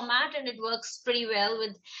that format, and it works pretty well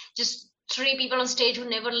with just 3 people on stage who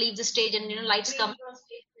never leave the stage, and lights come,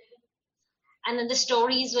 and then the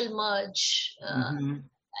stories will merge. Mhm.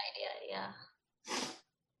 Idea, yeah.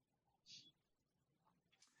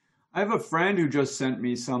 I have a friend who just sent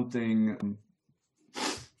me something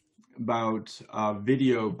about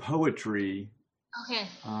video poetry. Okay.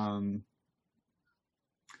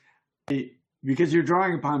 Because you're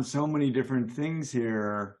drawing upon so many different things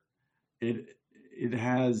here, it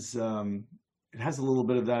has a little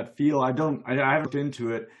bit of that feel. I haven't looked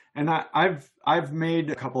into it, and I've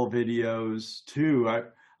made a couple of videos too.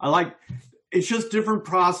 I like, it's just different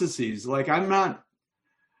processes. Like I'm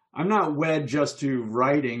not wed just to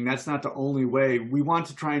writing. That's not the only way. We want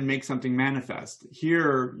to try and make something manifest.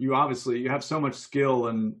 Here, you have so much skill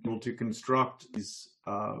and able to construct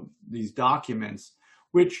these documents,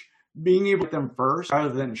 which being able to get them first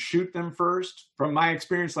rather than shoot them first. From my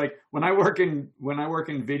experience, like when I work in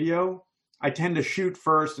video, I tend to shoot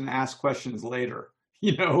first and ask questions later.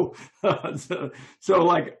 So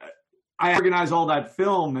like I organize all that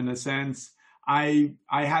film in a sense. I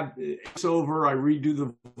have it's over. I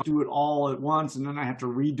do it all at once, and then I have to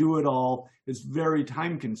redo it all. It's very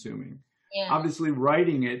time consuming. Yeah. Obviously,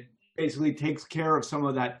 writing it basically takes care of some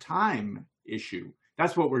of that time issue.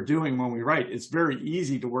 That's what we're doing when we write. It's very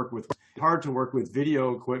easy to work with, hard to work with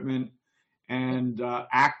video equipment and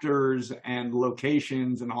actors and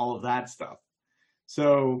locations and all of that stuff.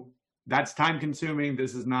 So that's time consuming.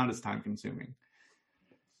 This is not as time consuming.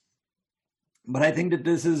 But I think that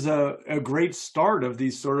this is a great start of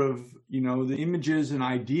these sort of, the images and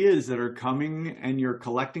ideas that are coming, and you're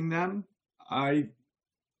collecting them. I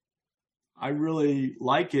really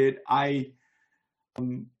like it. I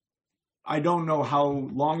don't know how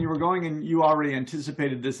long you were going, and you already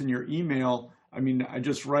anticipated this in your email. I mean, I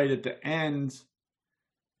just write at the end.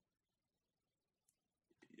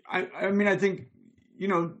 I think,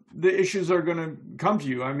 the issues are going to come to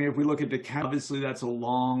you. I mean, if we look at the obviously that's a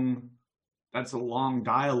long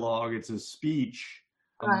dialogue. It's a speech.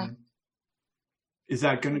 Right. Is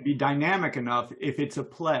that going to be dynamic enough if it's a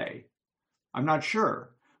play? I'm not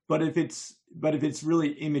sure. But if it's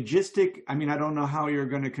really imagistic, I mean, I don't know how you're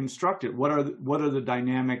going to construct it. What are the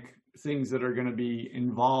dynamic things that are going to be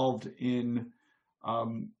involved in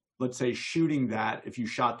let's say, shooting that, if you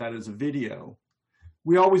shot that as a video,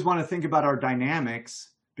 we always want to think about our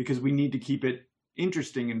dynamics because we need to keep it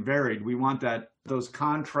interesting and varied. We want those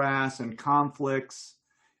contrasts and conflicts,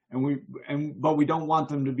 but we don't want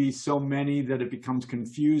them to be so many that it becomes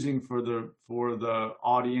confusing for the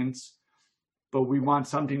audience. But we want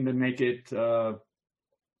something to make it sort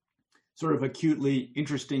of acutely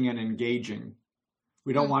interesting and engaging.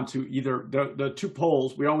 We don't want to either, the two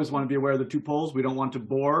poles, we always want to be aware of the two poles. We don't want to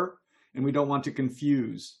bore and we don't want to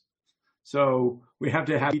confuse. So we have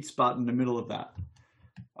to have a sweet spot in the middle of that.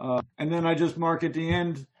 And then I just mark at the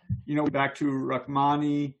end, back to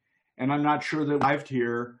Rachmani, and I'm not sure that we've arrived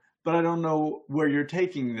here, but I don't know where you're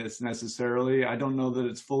taking this necessarily. I don't know that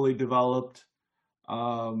it's fully developed.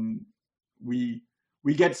 We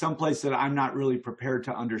get someplace that I'm not really prepared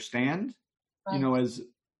to understand, Right. As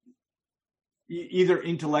either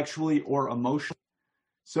intellectually or emotionally.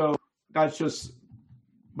 So that's just,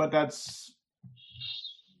 but that's.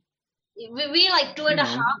 We like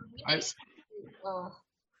 2.5 minutes.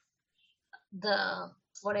 The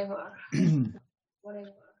whatever.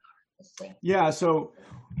 Yeah. So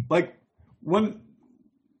like one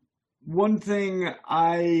thing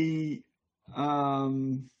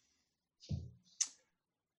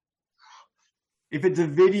if it's a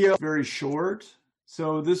video, very short.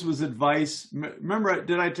 So this was advice. Remember,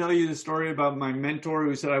 did I tell you the story about my mentor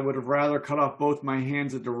who said I would have rather cut off both my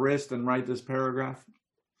hands at the wrist than write this paragraph?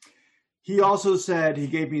 He also said, he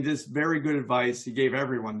gave me this very good advice. He gave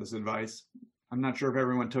everyone this advice. I'm not sure if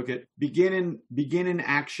everyone took it. Begin in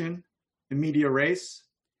action, in media res,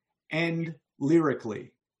 end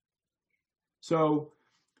lyrically. So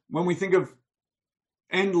when we think of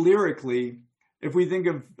end lyrically, if we think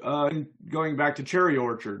of going back to Cherry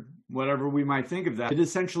Orchard, whatever we might think of that, it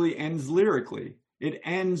essentially ends lyrically. It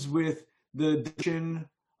ends with the addition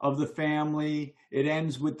of the family. It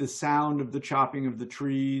ends with the sound of the chopping of the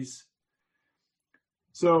trees.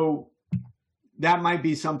 So that might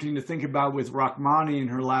be something to think about with Rachmani in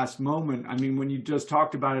her last moment. I mean, when you just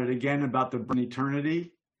talked about it again, about the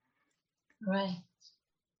eternity. Right.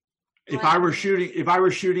 If I were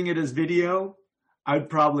shooting it as video, I'd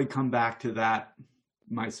probably come back to that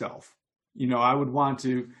myself. I would want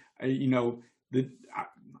to, I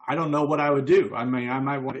don't know what I would do. I mean, I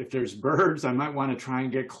might want, if there's birds, I might want to try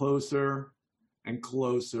and get closer and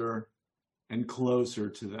closer and closer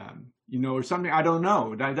to them, or something. I don't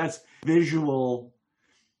know. That's visual.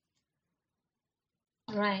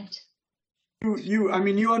 Right. You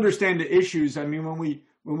understand the issues. I mean,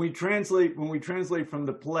 when we translate from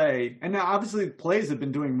the play, and now obviously plays have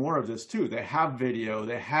been doing more of this too. They have video,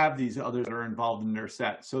 they have these others that are involved in their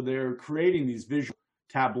set. So they're creating these visual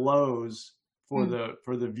tableaus for the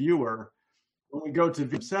viewer. When we go to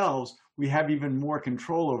themselves, we have even more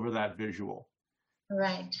control over that visual.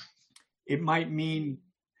 Right. It might mean,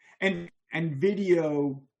 and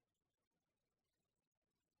video,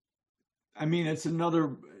 I mean, it's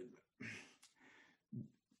another,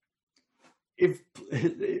 I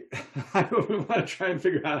don't want to try and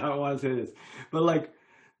figure out how I want to say this, but like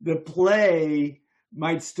the play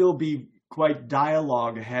might still be quite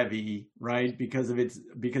dialogue heavy, right? Because of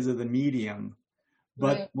the medium.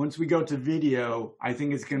 But Right. Once we go to video, I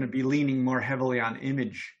think it's going to be leaning more heavily on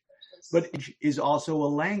image. But it is also a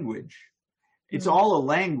language. It's all a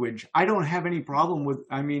language. I don't have any problem with,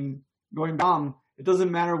 going back, it doesn't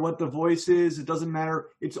matter what the voice is. It doesn't matter.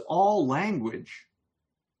 It's all language.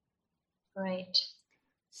 Right.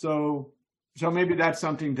 So maybe that's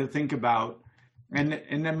something to think about. And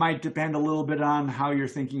that might depend a little bit on how you're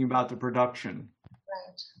thinking about the production.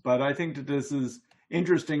 Right. But I think that this is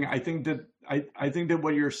interesting. I think that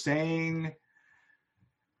what you're saying,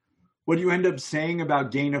 what you end up saying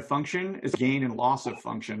about gain of function is gain and loss of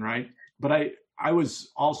function, right? But I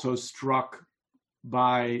was also struck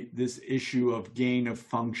by this issue of gain of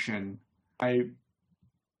function. I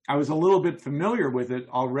was a little bit familiar with it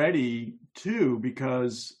already too,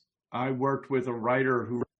 because I worked with a writer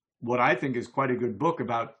who wrote what I think is quite a good book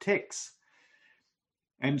about ticks.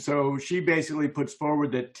 And so she basically puts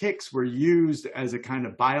forward that ticks were used as a kind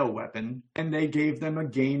of bioweapon, and they gave them a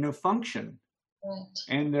gain of function. Right.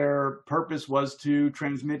 And their purpose was to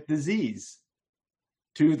transmit disease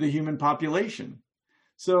to the human population.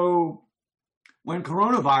 So when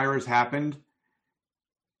coronavirus happened,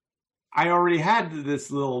 I already had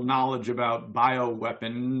this little knowledge about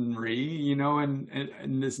bioweaponry,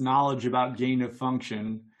 and this knowledge about gain of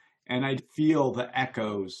function. And I feel the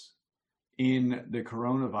echoes in the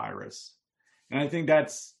coronavirus. And I think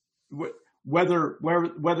that's whether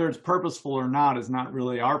it's purposeful or not is not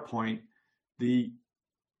really our point. The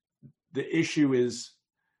issue is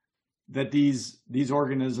that these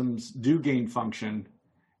organisms do gain function,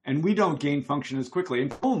 and we don't gain function as quickly.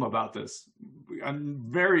 And a poem about this, a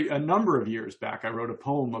number of years back, I wrote a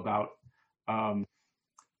poem about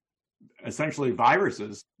essentially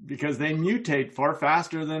viruses, because they mutate far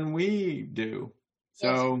faster than we do.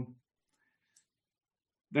 So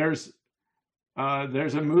there's a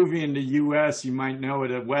movie in the US, you might know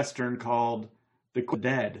it, a Western called The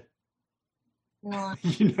Dead. No.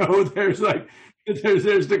 You know, there's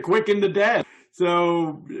the quick and the dead.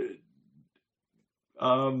 So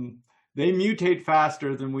they mutate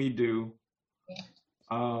faster than we do.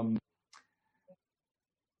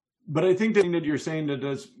 But I think the thing that you're saying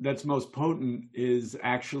that's most potent is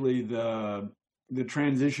actually the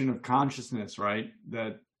transition of consciousness, right?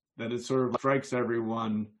 That it sort of strikes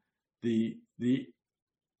everyone, the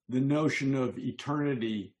notion of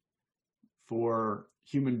eternity for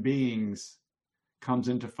human beings comes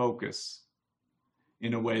into focus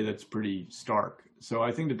in a way that's pretty stark. So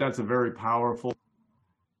I think that that's a very powerful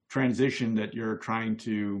transition that you're trying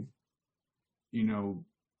to,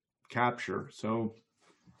 capture. So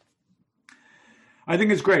I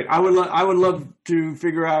think it's great. I would love to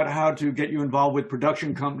figure out how to get you involved with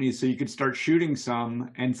production companies so you could start shooting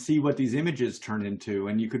some and see what these images turn into,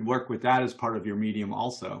 and you could work with that as part of your medium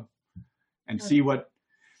also, and see what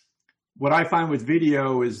I find with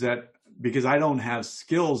video is that, because I don't have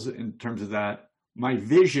skills in terms of that, my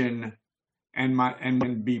vision and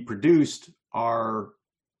when be produced are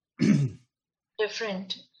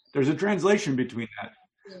different. There's a translation between that,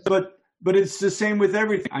 but it's the same with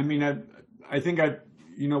everything. I mean, I think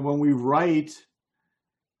when we write,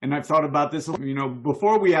 and I've thought about this,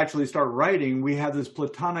 before we actually start writing, we have this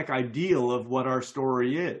platonic ideal of what our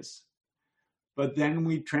story is, but then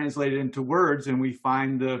we translate it into words, and we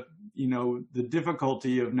find the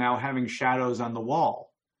difficulty of now having shadows on the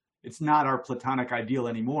wall. It's not our platonic ideal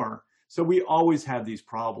anymore. So we always have these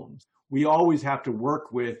problems. We always have to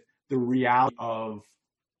work with the reality of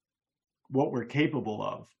what we're capable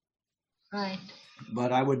of. Right.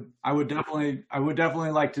 But I would definitely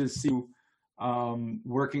like to see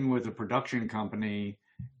working with a production company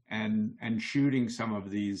and shooting some of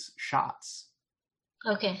these shots.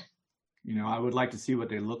 Okay. I would like to see what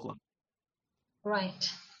they look like. Right.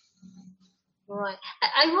 Right.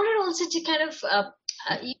 I wanted also to kind of,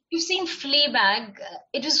 you've seen Fleabag.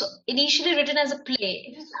 It was initially written as a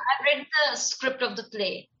play. I read the script of the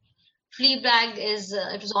play. Fleabag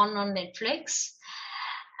it was on Netflix.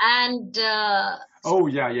 And oh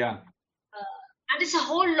yeah. And it's a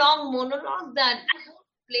whole long monologue that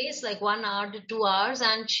plays like 1 hour to 2 hours,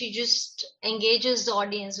 and she just engages the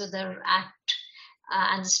audience with her act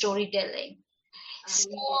and the storytelling. So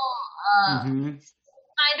kind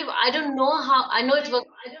of, I don't know how. I know it works.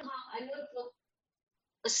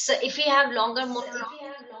 So if you have longer monologues,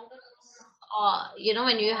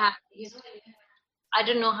 when you have, I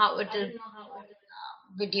don't know how it will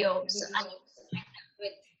videos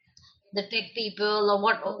with the tech people or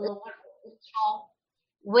what's wrong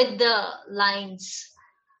with the lines,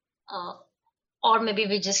 or maybe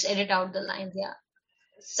we just edit out the lines. Yeah.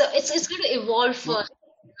 So it's going to evolve for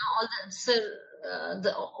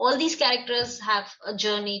all these characters have a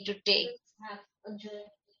journey to take.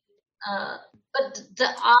 But the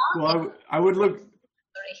art. Well, I would look.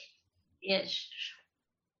 Sorry. Yes.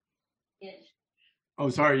 Oh,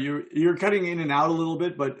 sorry, you're cutting in and out a little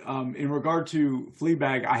bit, but in regard to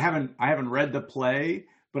Fleabag, I haven't read the play,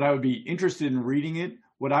 but I would be interested in reading it.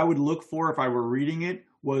 What I would look for if I were reading it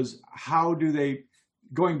was how do they,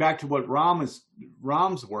 going back to what Ram's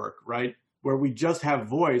work, right, where we just have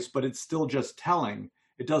voice, but it's still just telling.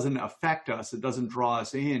 It doesn't affect us. It doesn't draw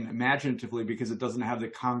us in imaginatively because it doesn't have the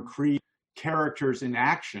concrete characters in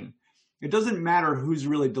action. It doesn't matter who's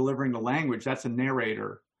really delivering the language. That's a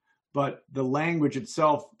narrator. But the language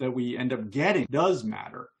itself that we end up getting does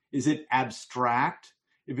matter. Is it abstract?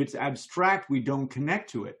 If it's abstract, we don't connect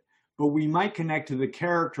to it. But we might connect to the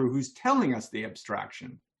character who's telling us the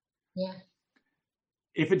abstraction. Yeah.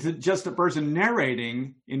 If it's just a person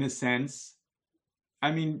narrating, in a sense,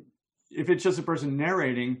 I mean, if it's just a person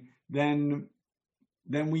narrating, then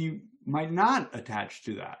we might not attach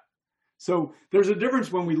to that. So there's a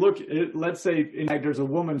difference when we look at, let's say, there's a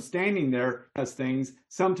woman standing there, does things,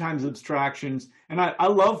 sometimes abstractions. And I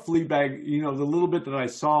love Fleabag, the little bit that I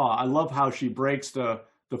saw, I love how she breaks the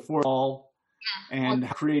fourth wall and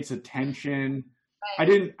creates a tension.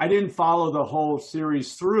 Right. I didn't follow the whole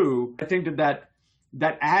series through. I think that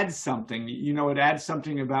adds something, it adds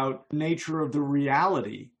something about the nature of the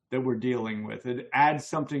reality that we're dealing with. It adds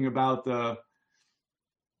something about the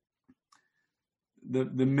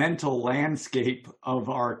mental landscape of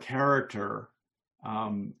our character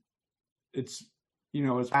it's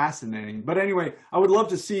it's fascinating. But anyway, I would love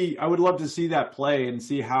to see that play and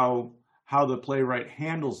see how the playwright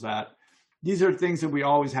handles that. These are things that we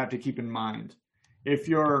always have to keep in mind. If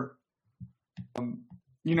you're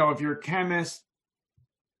if you're a chemist,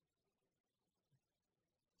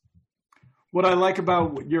 what I like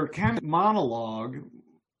about your chemist monologue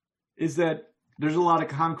is that there's a lot of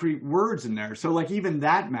concrete words in there. So like even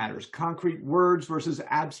that matters, concrete words versus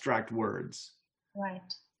abstract words. Right.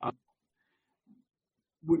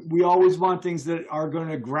 We always want things that are going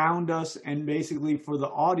to ground us and basically for the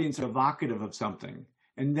audience evocative of something.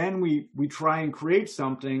 And then we try and create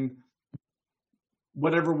something,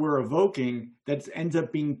 whatever we're evoking, that ends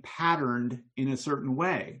up being patterned in a certain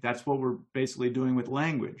way. That's what we're basically doing with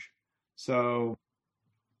language. So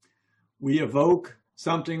we evoke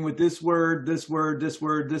something with this word, this word, this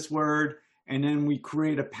word, this word, and then we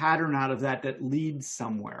create a pattern out of that that leads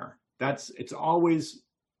somewhere. It's always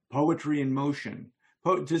poetry in motion.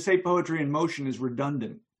 To say poetry in motion is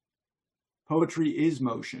redundant. Poetry is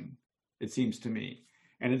motion, it seems to me.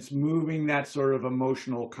 And it's moving that sort of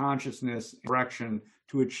emotional consciousness direction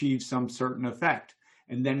to achieve some certain effect.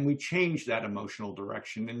 And then we change that emotional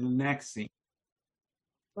direction in the next scene.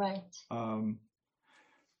 Right.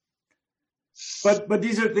 But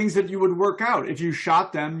these are things that you would work out. If you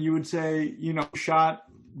shot them, you would say, shot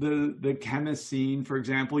the chemist scene, for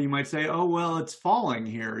example, you might say, oh, well, it's falling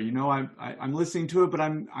here. I'm listening to it, but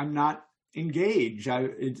I'm not engaged.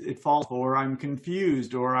 It falls, or I'm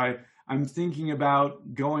confused, or I'm thinking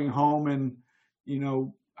about going home and,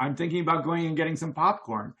 I'm thinking about going and getting some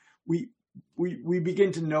popcorn. We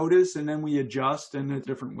begin to notice and then we adjust, and it's a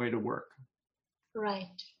different way to work. Right.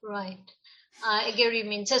 I get what you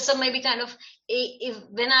mean. So maybe kind of if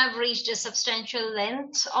when I've reached a substantial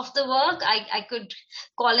length of the work, I could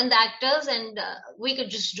call in the actors and we could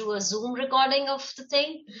just do a Zoom recording of the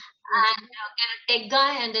thing and get a tech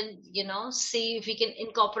guy and then, see if we can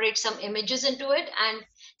incorporate some images into it and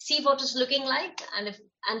see what it's looking like.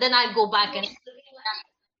 And then I go back and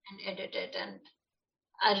edit it and,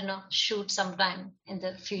 I don't know, shoot sometime in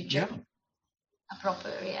the future. Yeah. A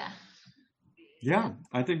proper, yeah. Yeah,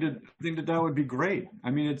 I think that would be great. I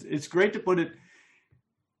mean, it's great to put it.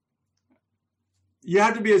 You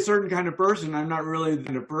have to be a certain kind of person. I'm not really the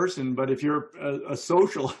kind of person, but if you're a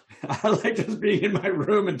social, I like just being in my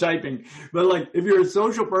room and typing. But like, if you're a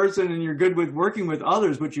social person and you're good with working with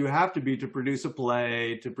others, which you have to be to produce a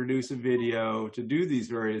play, to produce a video, to do these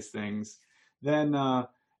various things, then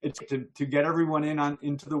it's to get everyone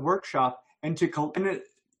into the workshop and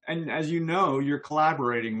and as you're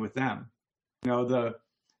collaborating with them.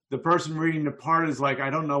 The person reading the part is like,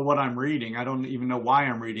 I don't know what I'm reading. I don't even know why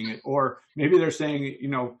I'm reading it. Or maybe they're saying,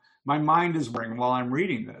 my mind is working while I'm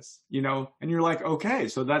reading this, and you're like, okay,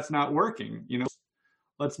 so that's not working.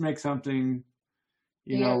 Let's make something,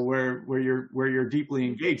 where you're deeply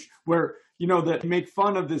engaged, where, that make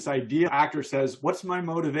fun of this idea. Actor says, what's my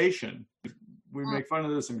motivation? We make fun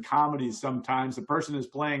of this in comedies sometimes. The person is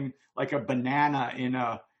playing like a banana in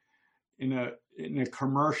a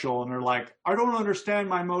commercial and they're like, I don't understand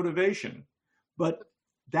my motivation. But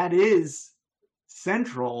that is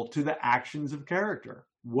central to the actions of character.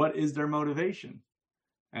 What is their motivation?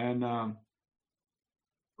 And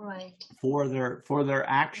right. For their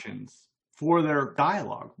actions, for their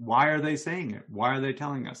dialogue. Why are they saying it? Why are they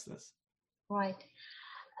telling us this? Right.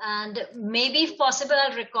 And maybe if possible,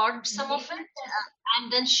 I'll record some of it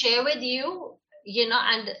and then share with you,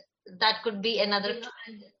 and that could be another,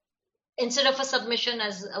 instead of a submission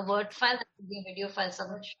as a Word file, that could be a video file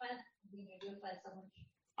submission.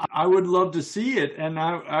 I would love to see it, and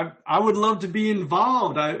I would love to be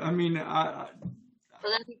involved. I mean, so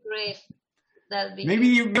that'd be great. That'll be maybe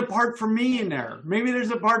you get a part for me in there. Maybe there's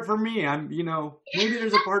a part for me. Maybe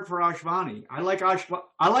there's a part for Ashvani. I like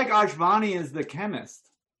Ashvani as the chemist.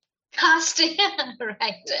 Casting,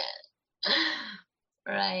 right.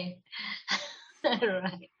 Right.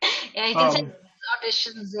 Right. Yeah, you can send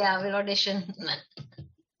auditions. Yeah, we'll audition.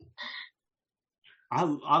 I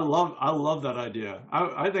love that idea.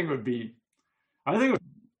 I think it would be, I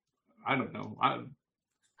don't know.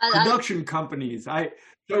 Production companies.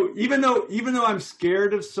 So even though I'm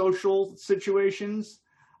scared of social situations,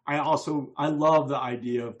 I love the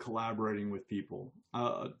idea of collaborating with people.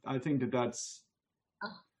 I think that's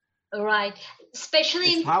right, especially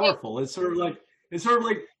it's powerful. It's sort of like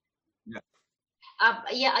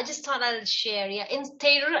yeah, I just thought I'll share. Yeah, in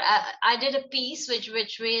theater, I did a piece which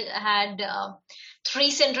we had 3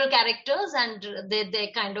 central characters, and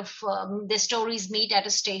they kind of their stories meet at a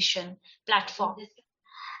station platform.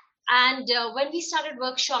 And when we started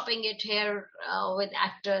workshopping it here with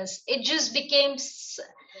actors, it just became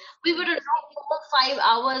we wouldn't know, 4 or 5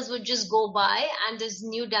 hours would just go by, and there's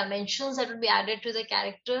new dimensions that would be added to the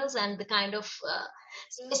characters, and the kind of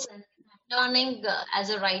so it's learning as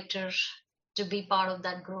a writer to be part of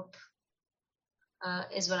that group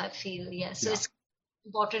is what I feel. Yeah, so Yeah. it's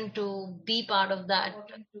important to be part of that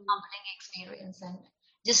humbling experience and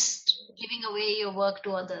just giving away your work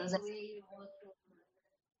to others.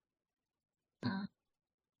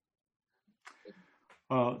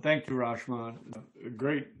 Thank you, Rashma.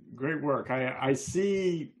 Great work. I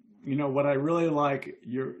see, what I really like,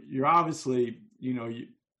 you're obviously,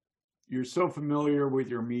 you're so familiar with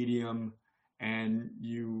your medium, and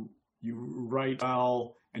you write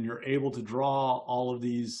well, and you're able to draw all of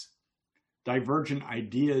these divergent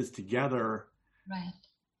ideas together. Right.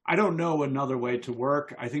 I don't know another way to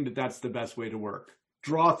work. I think that that's the best way to work.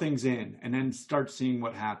 Draw things in and then start seeing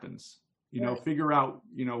what happens. Figure out,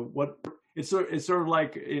 what it's sort of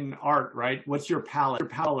like in art, right? What's your palette, your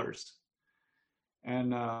colors?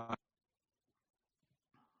 And right.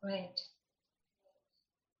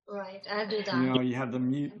 I'll do that. you have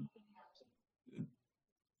the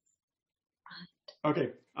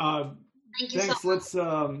Okay. Thank you Thanks. so much.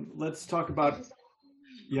 Let's talk about.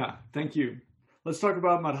 Yeah. Thank you. Let's talk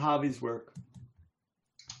about Madhavi's work.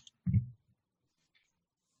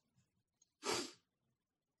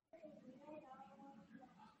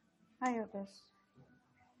 Hi, Otis.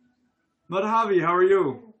 Madhavi, how are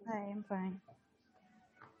you? Hi, I'm fine.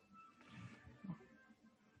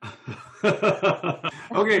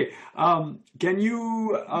 Okay. Can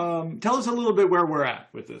you tell us a little bit where we're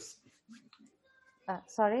at with this?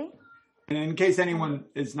 Sorry? And in case anyone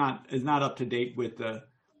is not up to date with the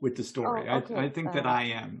story, Oh, okay. I think that I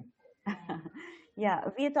am. Yeah,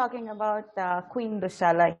 we're talking about Queen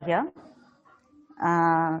Dushala here.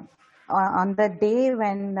 On the day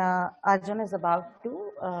when Arjuna is about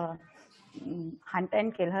to hunt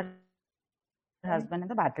and kill her husband in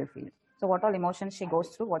the battlefield. So what all emotions she goes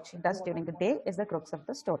through, what she does during the day is the crux of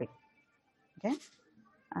the story. Okay.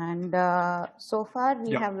 And so far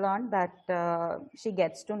we have learned that she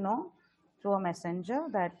gets to know through a messenger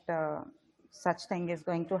that such thing is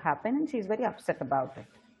going to happen, and she's very upset about it.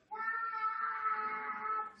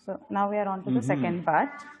 So now we are on to the second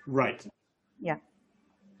part. Right. Yeah.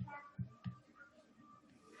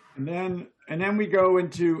 And then we go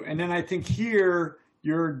into, and then I think here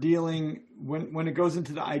you're dealing, when it goes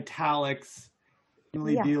into the italics,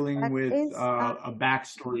 dealing with a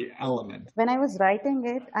backstory element. When I was writing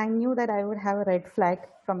it, I knew that I would have a red flag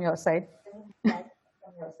from your side.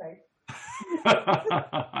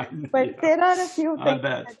 But there are a few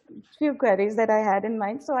things, few queries that I had in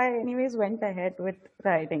mind. So I anyways went ahead with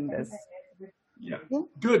writing this. Yeah.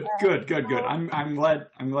 Good. I'm glad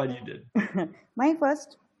you did. My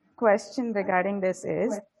first question regarding this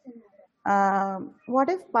is, what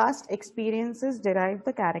if past experiences derive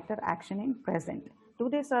the character action in present? Do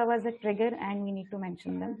they serve as a trigger and we need to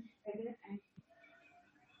mention them?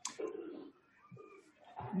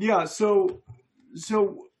 Yeah, so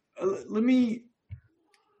let me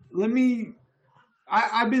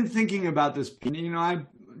I've been thinking about this. I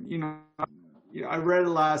read it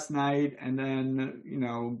last night, and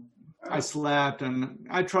then I slept, and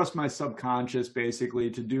I trust my subconscious basically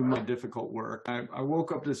to do my difficult work. I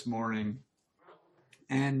woke up this morning,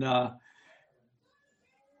 and I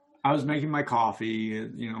was making my coffee,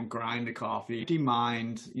 grind the coffee, empty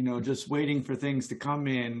mind, just waiting for things to come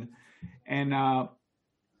in. And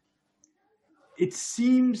it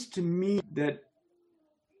seems to me that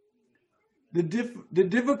the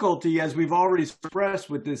difficulty, as we've already expressed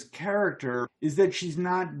with this character, is that she's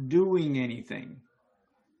not doing anything.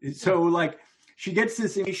 So like she gets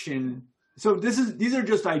this information. So these are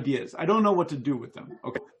just ideas. I don't know what to do with them.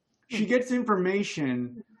 Okay. She gets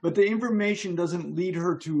information, but the information doesn't lead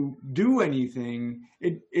her to do anything.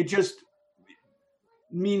 It just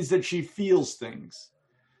means that she feels things.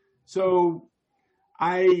 So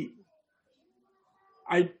I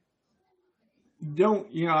don't,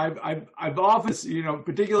 I've often,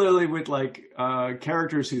 particularly with like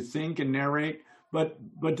characters who think and narrate, but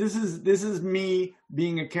this is me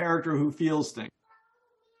being a character who feels things.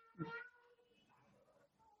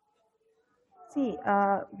 See,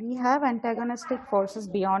 we have antagonistic forces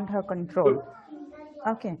beyond her control.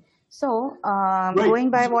 Okay, so going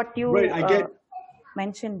by what you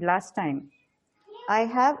mentioned last time, I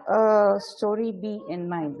have a story B in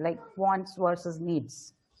mind, like wants versus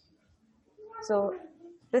needs. So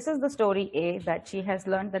this is the story A, that she has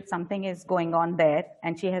learned that something is going on there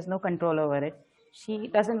and she has no control over it. She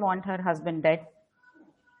doesn't want her husband dead,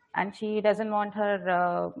 and she doesn't want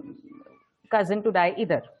her cousin to die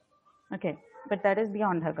either. Okay, but that is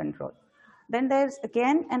beyond her control. then there's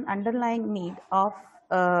again an underlying need of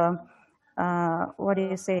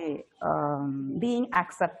being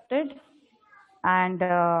accepted and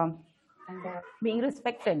being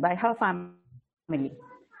respected by her family.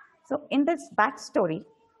 So in this backstory,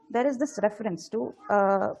 there is this reference to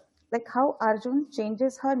like how Arjun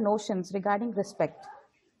changes her notions regarding respect.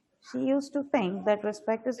 She used to think that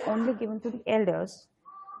respect is only given to the elders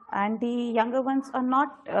and the younger ones are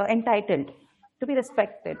not entitled to be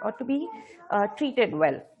respected or to be treated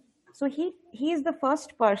well. So he is the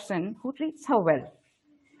first person who treats her well.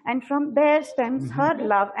 And from there stems her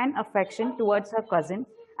love and affection towards her cousin.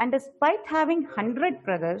 And despite having 100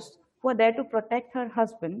 brothers who are there to protect her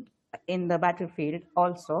husband in the battlefield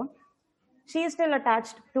also, she is still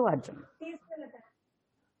attached to Arjun.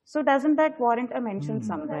 So doesn't that warrant a mention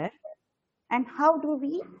somewhere? And how do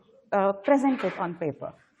we present it on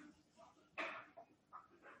paper?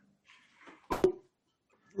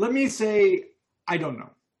 Let me say, I don't know.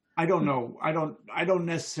 I don't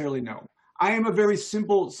necessarily know. I am a very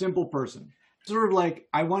simple person. Sort of like,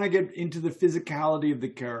 I want to get into the physicality of the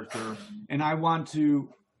character, and I want to,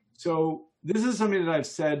 so this is something that I've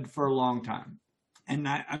said for a long time, and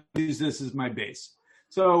I use this as my base.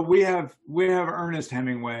 So we have Ernest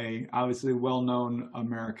Hemingway, obviously well-known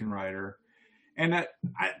American writer, and I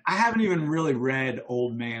haven't even really read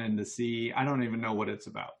Old Man and the Sea. I don't even know what it's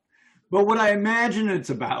about. But what I imagine it's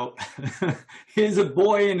about is a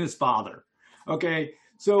boy and his father. Okay,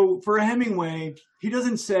 so for Hemingway, he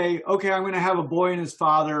doesn't say, okay, I'm going to have a boy and his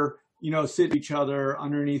father, sit each other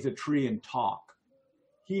underneath a tree and talk.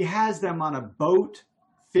 He has them on a boat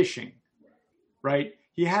fishing, right?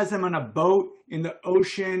 He has them on a boat in the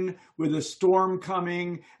ocean with a storm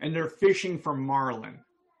coming, and they're fishing for marlin.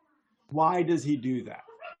 Why does he do that?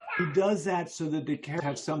 He does that so that they can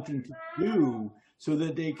have something to do, so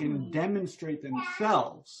that they can demonstrate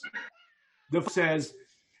themselves. The says,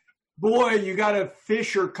 boy, you got to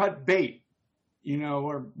fish or cut bait,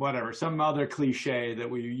 or whatever, some other cliche that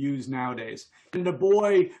we use nowadays. And the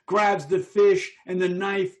boy grabs the fish and the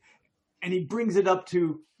knife, and he brings it up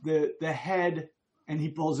to the head, and he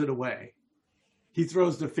pulls it away. He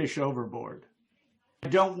throws the fish overboard. I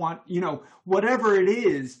don't want, whatever it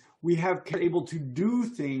is, we have able to do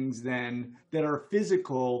things then that are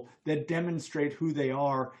physical, that demonstrate who they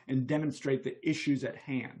are and demonstrate the issues at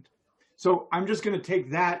hand. So I'm just going to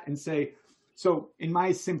take that and say, so in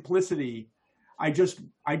my simplicity, I just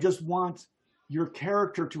want your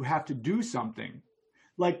character to have to do something.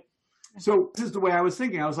 Like, so this is the way I was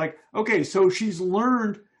thinking. I was like, okay, so she's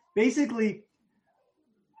learned basically,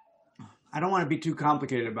 I don't want to be too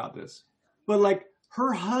complicated about this, but like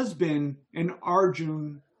her husband and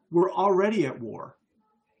Arjun were already at war,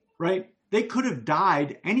 right? They could have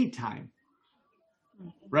died anytime,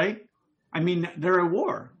 right? I mean, they're at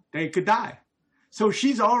war. They could die. So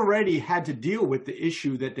she's already had to deal with the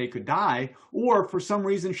issue that they could die, or for some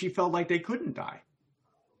reason she felt like they couldn't die.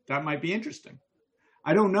 That might be interesting.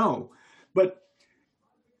 I don't know. But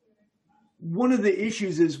one of the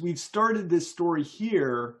issues is we've started this story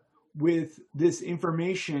here with this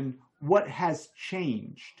information, what has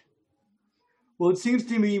changed? Well, it seems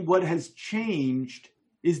to me what has changed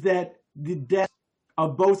is that the death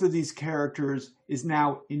of both of these characters is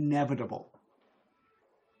now inevitable.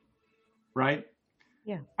 Right?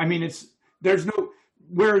 Yeah. I mean, there's no,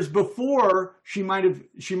 whereas before she might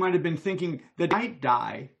have been thinking that they might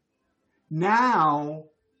die. Now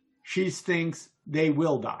she thinks they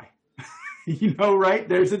will die. Right?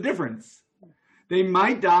 There's a difference. They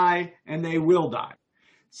might die and they will die.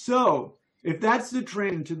 So if that's the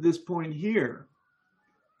trend to this point here,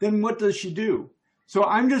 then what does she do? So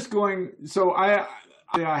I'm just going, so I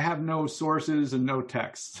have no sources and no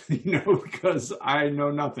texts, because I know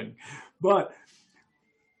nothing. But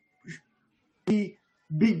we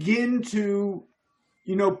begin to,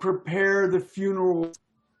 prepare the funeral.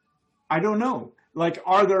 I don't know. Like,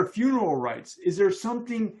 are there funeral rites? Is there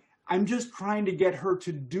something? I'm just trying to get her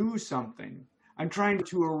to do something. I'm trying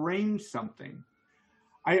to arrange something.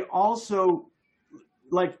 I also,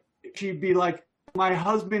 like, she'd be like, my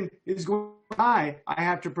husband is going to die. I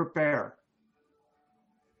have to prepare.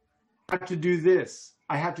 I have to do this.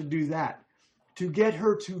 I have to do that. To get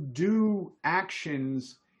her to do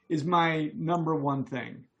actions is my number one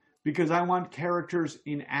thing, because I want characters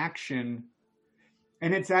in action.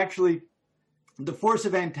 And it's actually, the force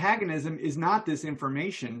of antagonism is not this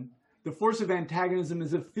information. The force of antagonism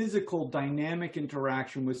is a physical dynamic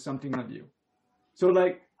interaction with something of you. So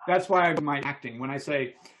like, that's why I'm my acting. When I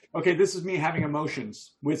say, okay, this is me having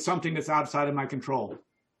emotions with something that's outside of my control.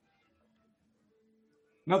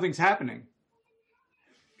 Nothing's happening.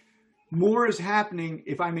 more is happening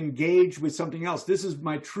if I'm engaged with something else. This is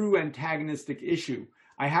my true antagonistic issue.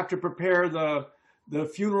 I have to prepare the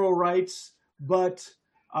funeral rites, but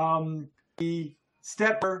the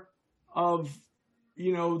stepper of,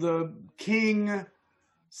 the king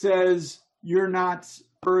says, you're not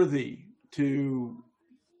worthy to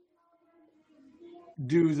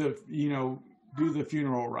do the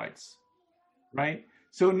funeral rites, right?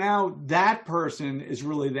 So now that person is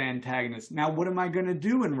really the antagonist. Now, what am I going to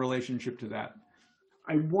do in relationship to that?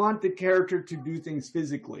 I want the character to do things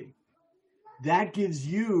physically. That gives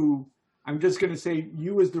you, I'm just going to say,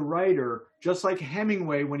 you as the writer, just like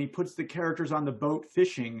Hemingway, when he puts the characters on the boat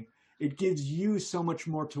fishing, it gives you so much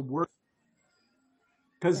more to work.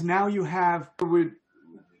 Because now you have,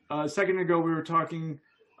 a second ago we were talking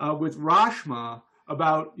with Rashma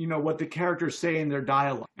about, what the characters say in their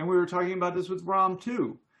dialogue. And we were talking about this with Ram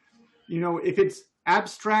too. If it's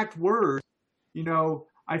abstract words,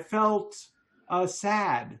 I felt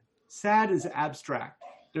sad. Sad is abstract.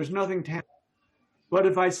 There's nothing tangible. But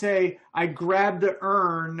if I say, I grabbed the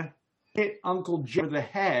urn, hit Uncle Joe over the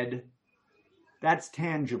head, that's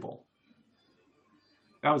tangible.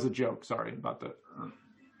 That was a joke, sorry about the,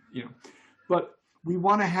 But we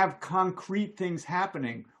want to have concrete things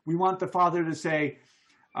happening. We want the father to say,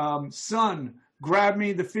 son, grab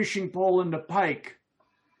me the fishing pole and the pike,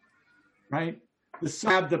 right? The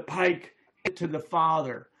son grabbed the pike, hit to the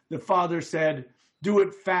father. The father said, do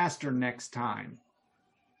it faster next time.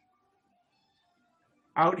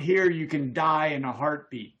 Out here, you can die in a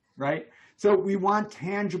heartbeat, right? So we want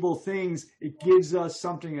tangible things. It gives us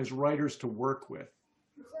something as writers to work with.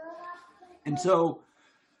 And so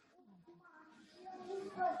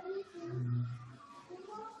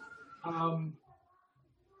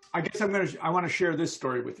I guess I want to share this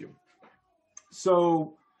story with you.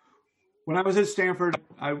 So when I was at Stanford,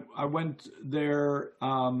 I went there,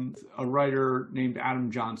 a writer named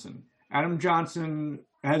Adam Johnson. Adam Johnson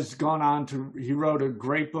has gone on he wrote a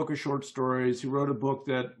great book of short stories. He wrote a book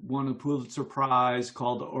that won a Pulitzer Prize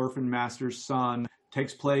called The Orphan Master's Son,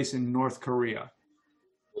 takes place in North Korea.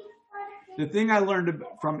 The thing I learned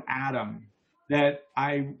from Adam that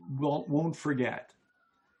I won't forget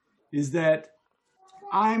is that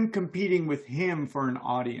I'm competing with him for an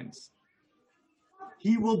audience.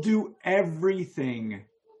 He will do everything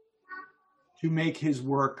to make his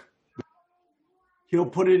work. He'll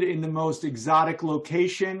put it in the most exotic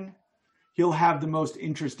location. He'll have the most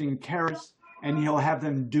interesting characters, and he'll have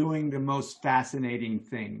them doing the most fascinating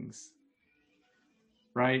things,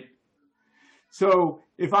 right? So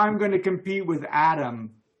if I'm going to compete with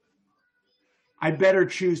Adam, I better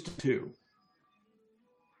choose to.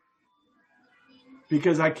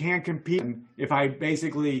 Because I can't compete if I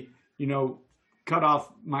basically, cut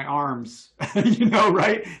off my arms,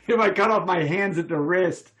 right? If I cut off my hands at the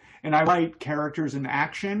wrist and I write characters in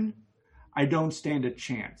action, I don't stand a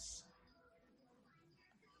chance.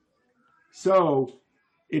 So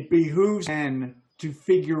it behooves then to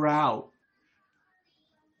figure out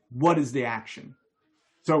what is the action.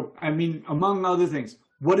 So, among other things,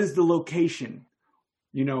 what is the location?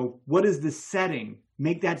 What is the setting?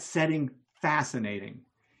 Make that setting fascinating.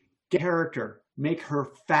 Get character, make her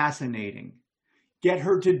fascinating. Get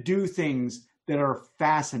her to do things that are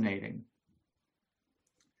fascinating.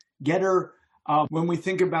 Get her, when we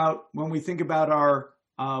think about our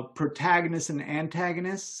protagonists and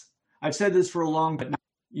antagonists, I've said this for a long time,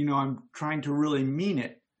 but I'm trying to really mean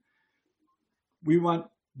it.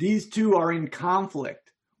 These two are in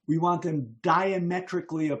conflict. We want them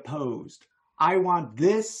diametrically opposed. I want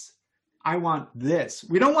this. I want this.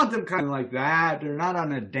 We don't want them kind of like that. They're not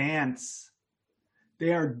on a dance.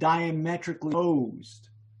 They are diametrically opposed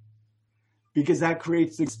because that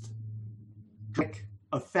creates this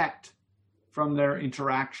effect from their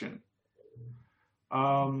interaction.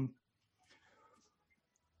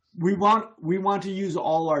 We want to use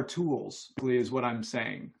all our tools, is what I'm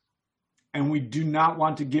saying. And we do not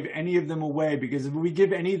want to give any of them away, because if we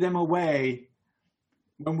give any of them away,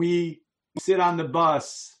 when we sit on the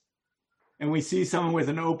bus and we see someone with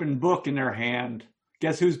an open book in their hand,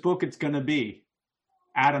 guess whose book it's going to be?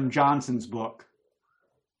 Adam Johnson's book.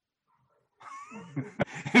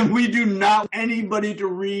 And we do not want anybody to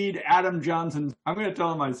read Adam Johnson's. I'm going to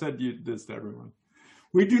tell him I said this to everyone.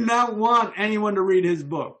 We do not want anyone to read his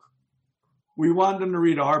book. We want them to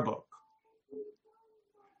read our book.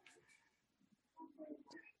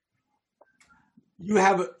 You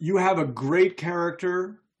have a great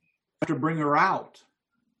character to bring her out.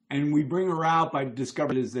 And we bring her out by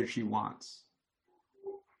discovering what it is that she wants.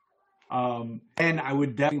 And I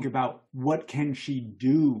would think about what can she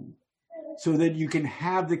do so that you can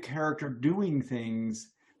have the character doing things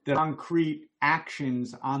the concrete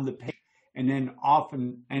actions on the page, and then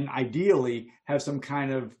often and ideally have some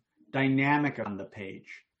kind of dynamic on the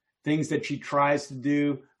page. Things that she tries to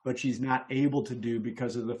do, but she's not able to do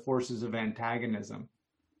because of the forces of antagonism.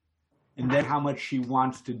 And then how much she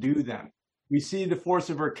wants to do them. We see the force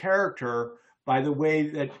of her character by the way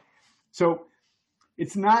that, so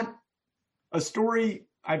it's not a story,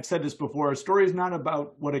 I've said this before, a story is not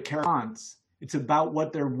about what a character wants. It's about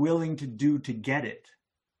what they're willing to do to get it.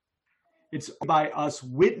 It's by us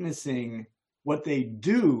witnessing what they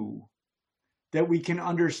do that we can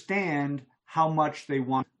understand how much they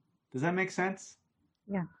want. Does that make sense?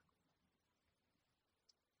 Yeah.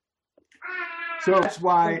 So that's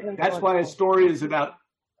why a story is about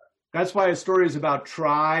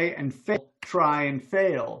try and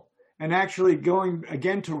fail. And actually going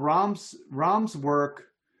again to Ram's work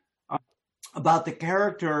about the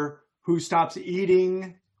character who stops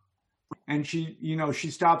eating, and she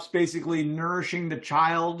stops basically nourishing the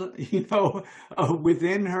child,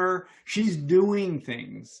 within her. She's doing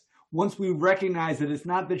things. Once we recognize that it's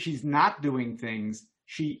not that she's not doing things,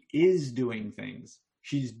 she is doing things.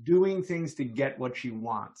 She's doing things to get what she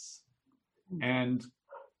wants. And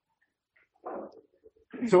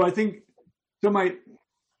so I think, so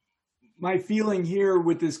my feeling here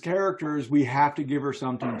with this character is we have to give her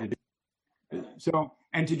something to do. So,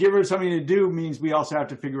 and to give her something to do means we also have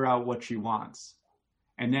to figure out what she wants.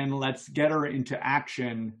 And then let's get her into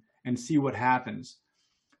action and see what happens.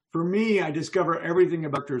 For me, I discover everything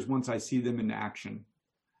about characters once I see them in action.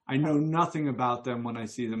 I know nothing about them when I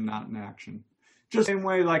see them not in action. Just the same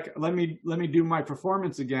way, like, let me do my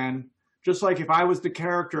performance again. Just like if I was the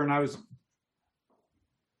character and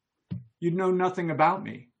you'd know nothing about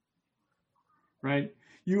me, right?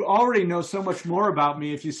 You already know so much more about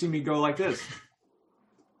me if you see me go like this.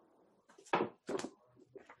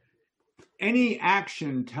 Any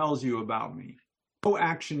action tells you about me. No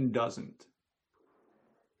action doesn't.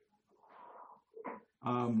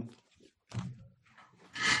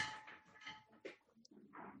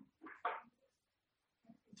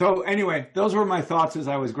 So anyway, those were my thoughts as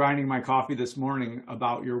I was grinding my coffee this morning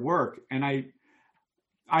about your work. And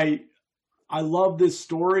I love this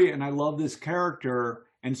story and I love this character.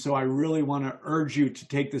 And so I really want to urge you to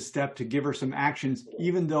take the step to give her some actions,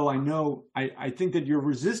 even though I think that you're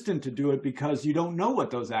resistant to do it because you don't know what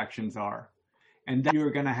those actions are. And that you're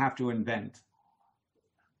going to have to invent.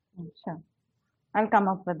 Sure. I'll come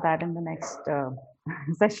up with that in the next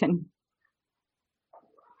session.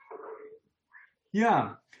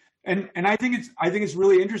 Yeah. And I think it's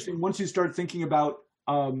really interesting once you start thinking about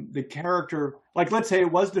the character, like let's say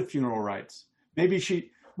it was the funeral rites.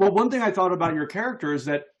 Maybe one thing I thought about your character is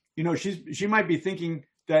that, she might be thinking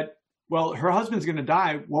that, well, her husband's going to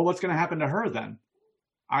die. Well, what's going to happen to her then?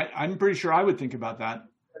 I'm pretty sure I would think about that.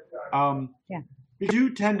 Yeah. We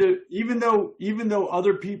do tend to, even though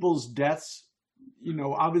other people's deaths,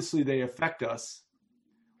 obviously they affect us.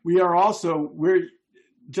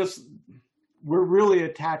 We're really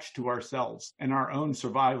attached to ourselves and our own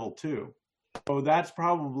survival too. So that's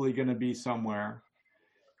probably going to be somewhere.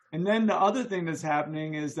 And then the other thing that's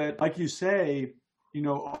happening is that, like you say,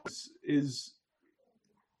 is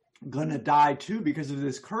going to die too because of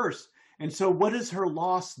this curse. And so what is her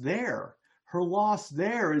loss there? Her loss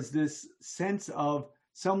there is this sense of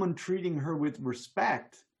someone treating her with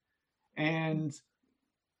respect. And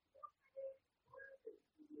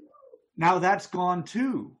now that's gone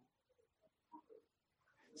too.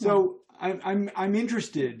 So I'm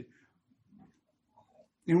interested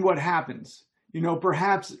in what happens.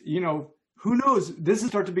 Perhaps, who knows? This will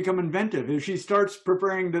start to become inventive. If she starts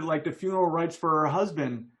preparing the funeral rites for her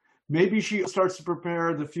husband, maybe she starts to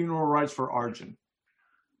prepare the funeral rites for Arjun.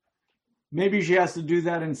 Maybe she has to do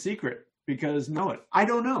that in secret because I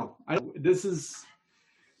don't know. This is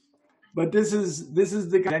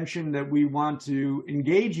the convention that we want to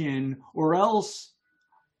engage in, or else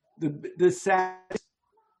the sad.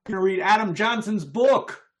 Going to read Adam Johnson's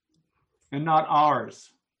book and not ours.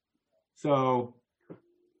 So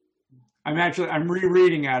I'm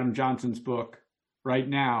rereading Adam Johnson's book right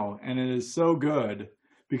now, and it is so good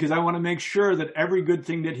because I want to make sure that every good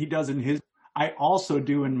thing that he does in his, I also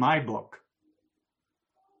do in my book.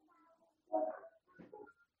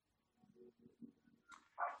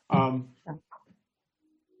 But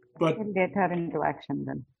we'll get her into action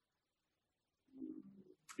then.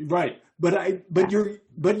 Right. But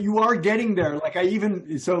you are getting there.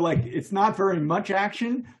 It's not very much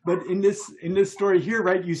action, but in this story here,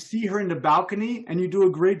 right, you see her in the balcony and you do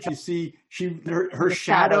a great job. You see her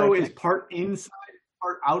shadow is part inside,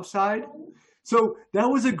 part outside. So that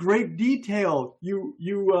was a great detail. You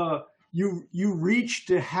you reach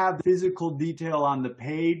to have physical detail on the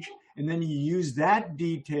page, and then you use that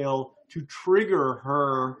detail to trigger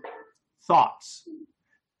her thoughts.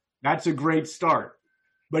 That's a great start,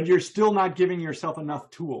 but you're still not giving yourself enough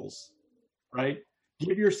tools, right?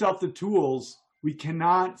 Give yourself the tools. We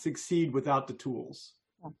cannot succeed without the tools.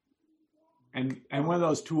 And one of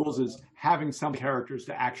those tools is having some characters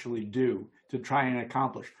to actually do, to try and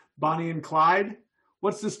accomplish. Bonnie and Clyde,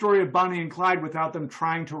 what's the story of Bonnie and Clyde without them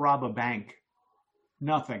trying to rob a bank?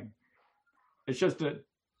 Nothing. It's just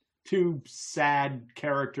two sad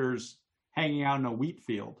characters hanging out in a wheat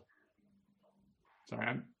field. Sorry,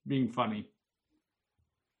 I'm being funny.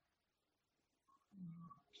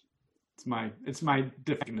 It's my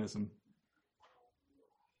definition.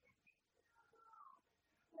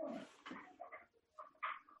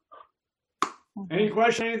 Any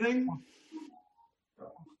question, anything?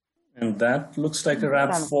 And that looks like a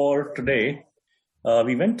wrap for today.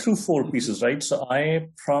 We went through 4 pieces, right? So I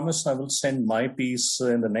promise I will send my piece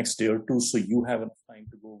in the next day or 2, so you have enough time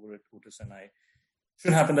to go over it, Otis and I. It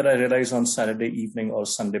should happen that I realize on Saturday evening or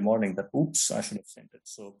Sunday morning that, oops, I should have sent it.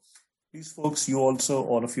 So please, folks, you also,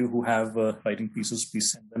 all of you who have writing pieces,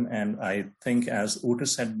 please send them. And I think, as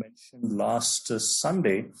Otis had mentioned last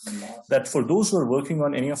Sunday, that for those who are working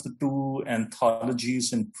on any of the 2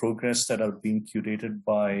 anthologies in progress that are being curated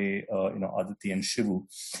by Aditi and Shivu,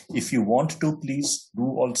 if you want to, please do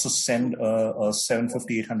also send a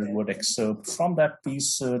 750, 800-word excerpt from that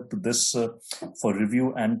piece to this for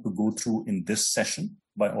review and to go through in this session,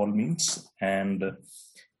 by all means. And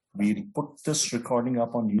we'll put this recording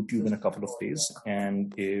up on YouTube in a couple of days,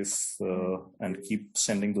 and and keep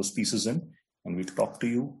sending those pieces in, and we'll talk to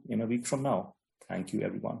you in a week from now. Thank you,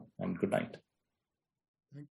 everyone, and good night.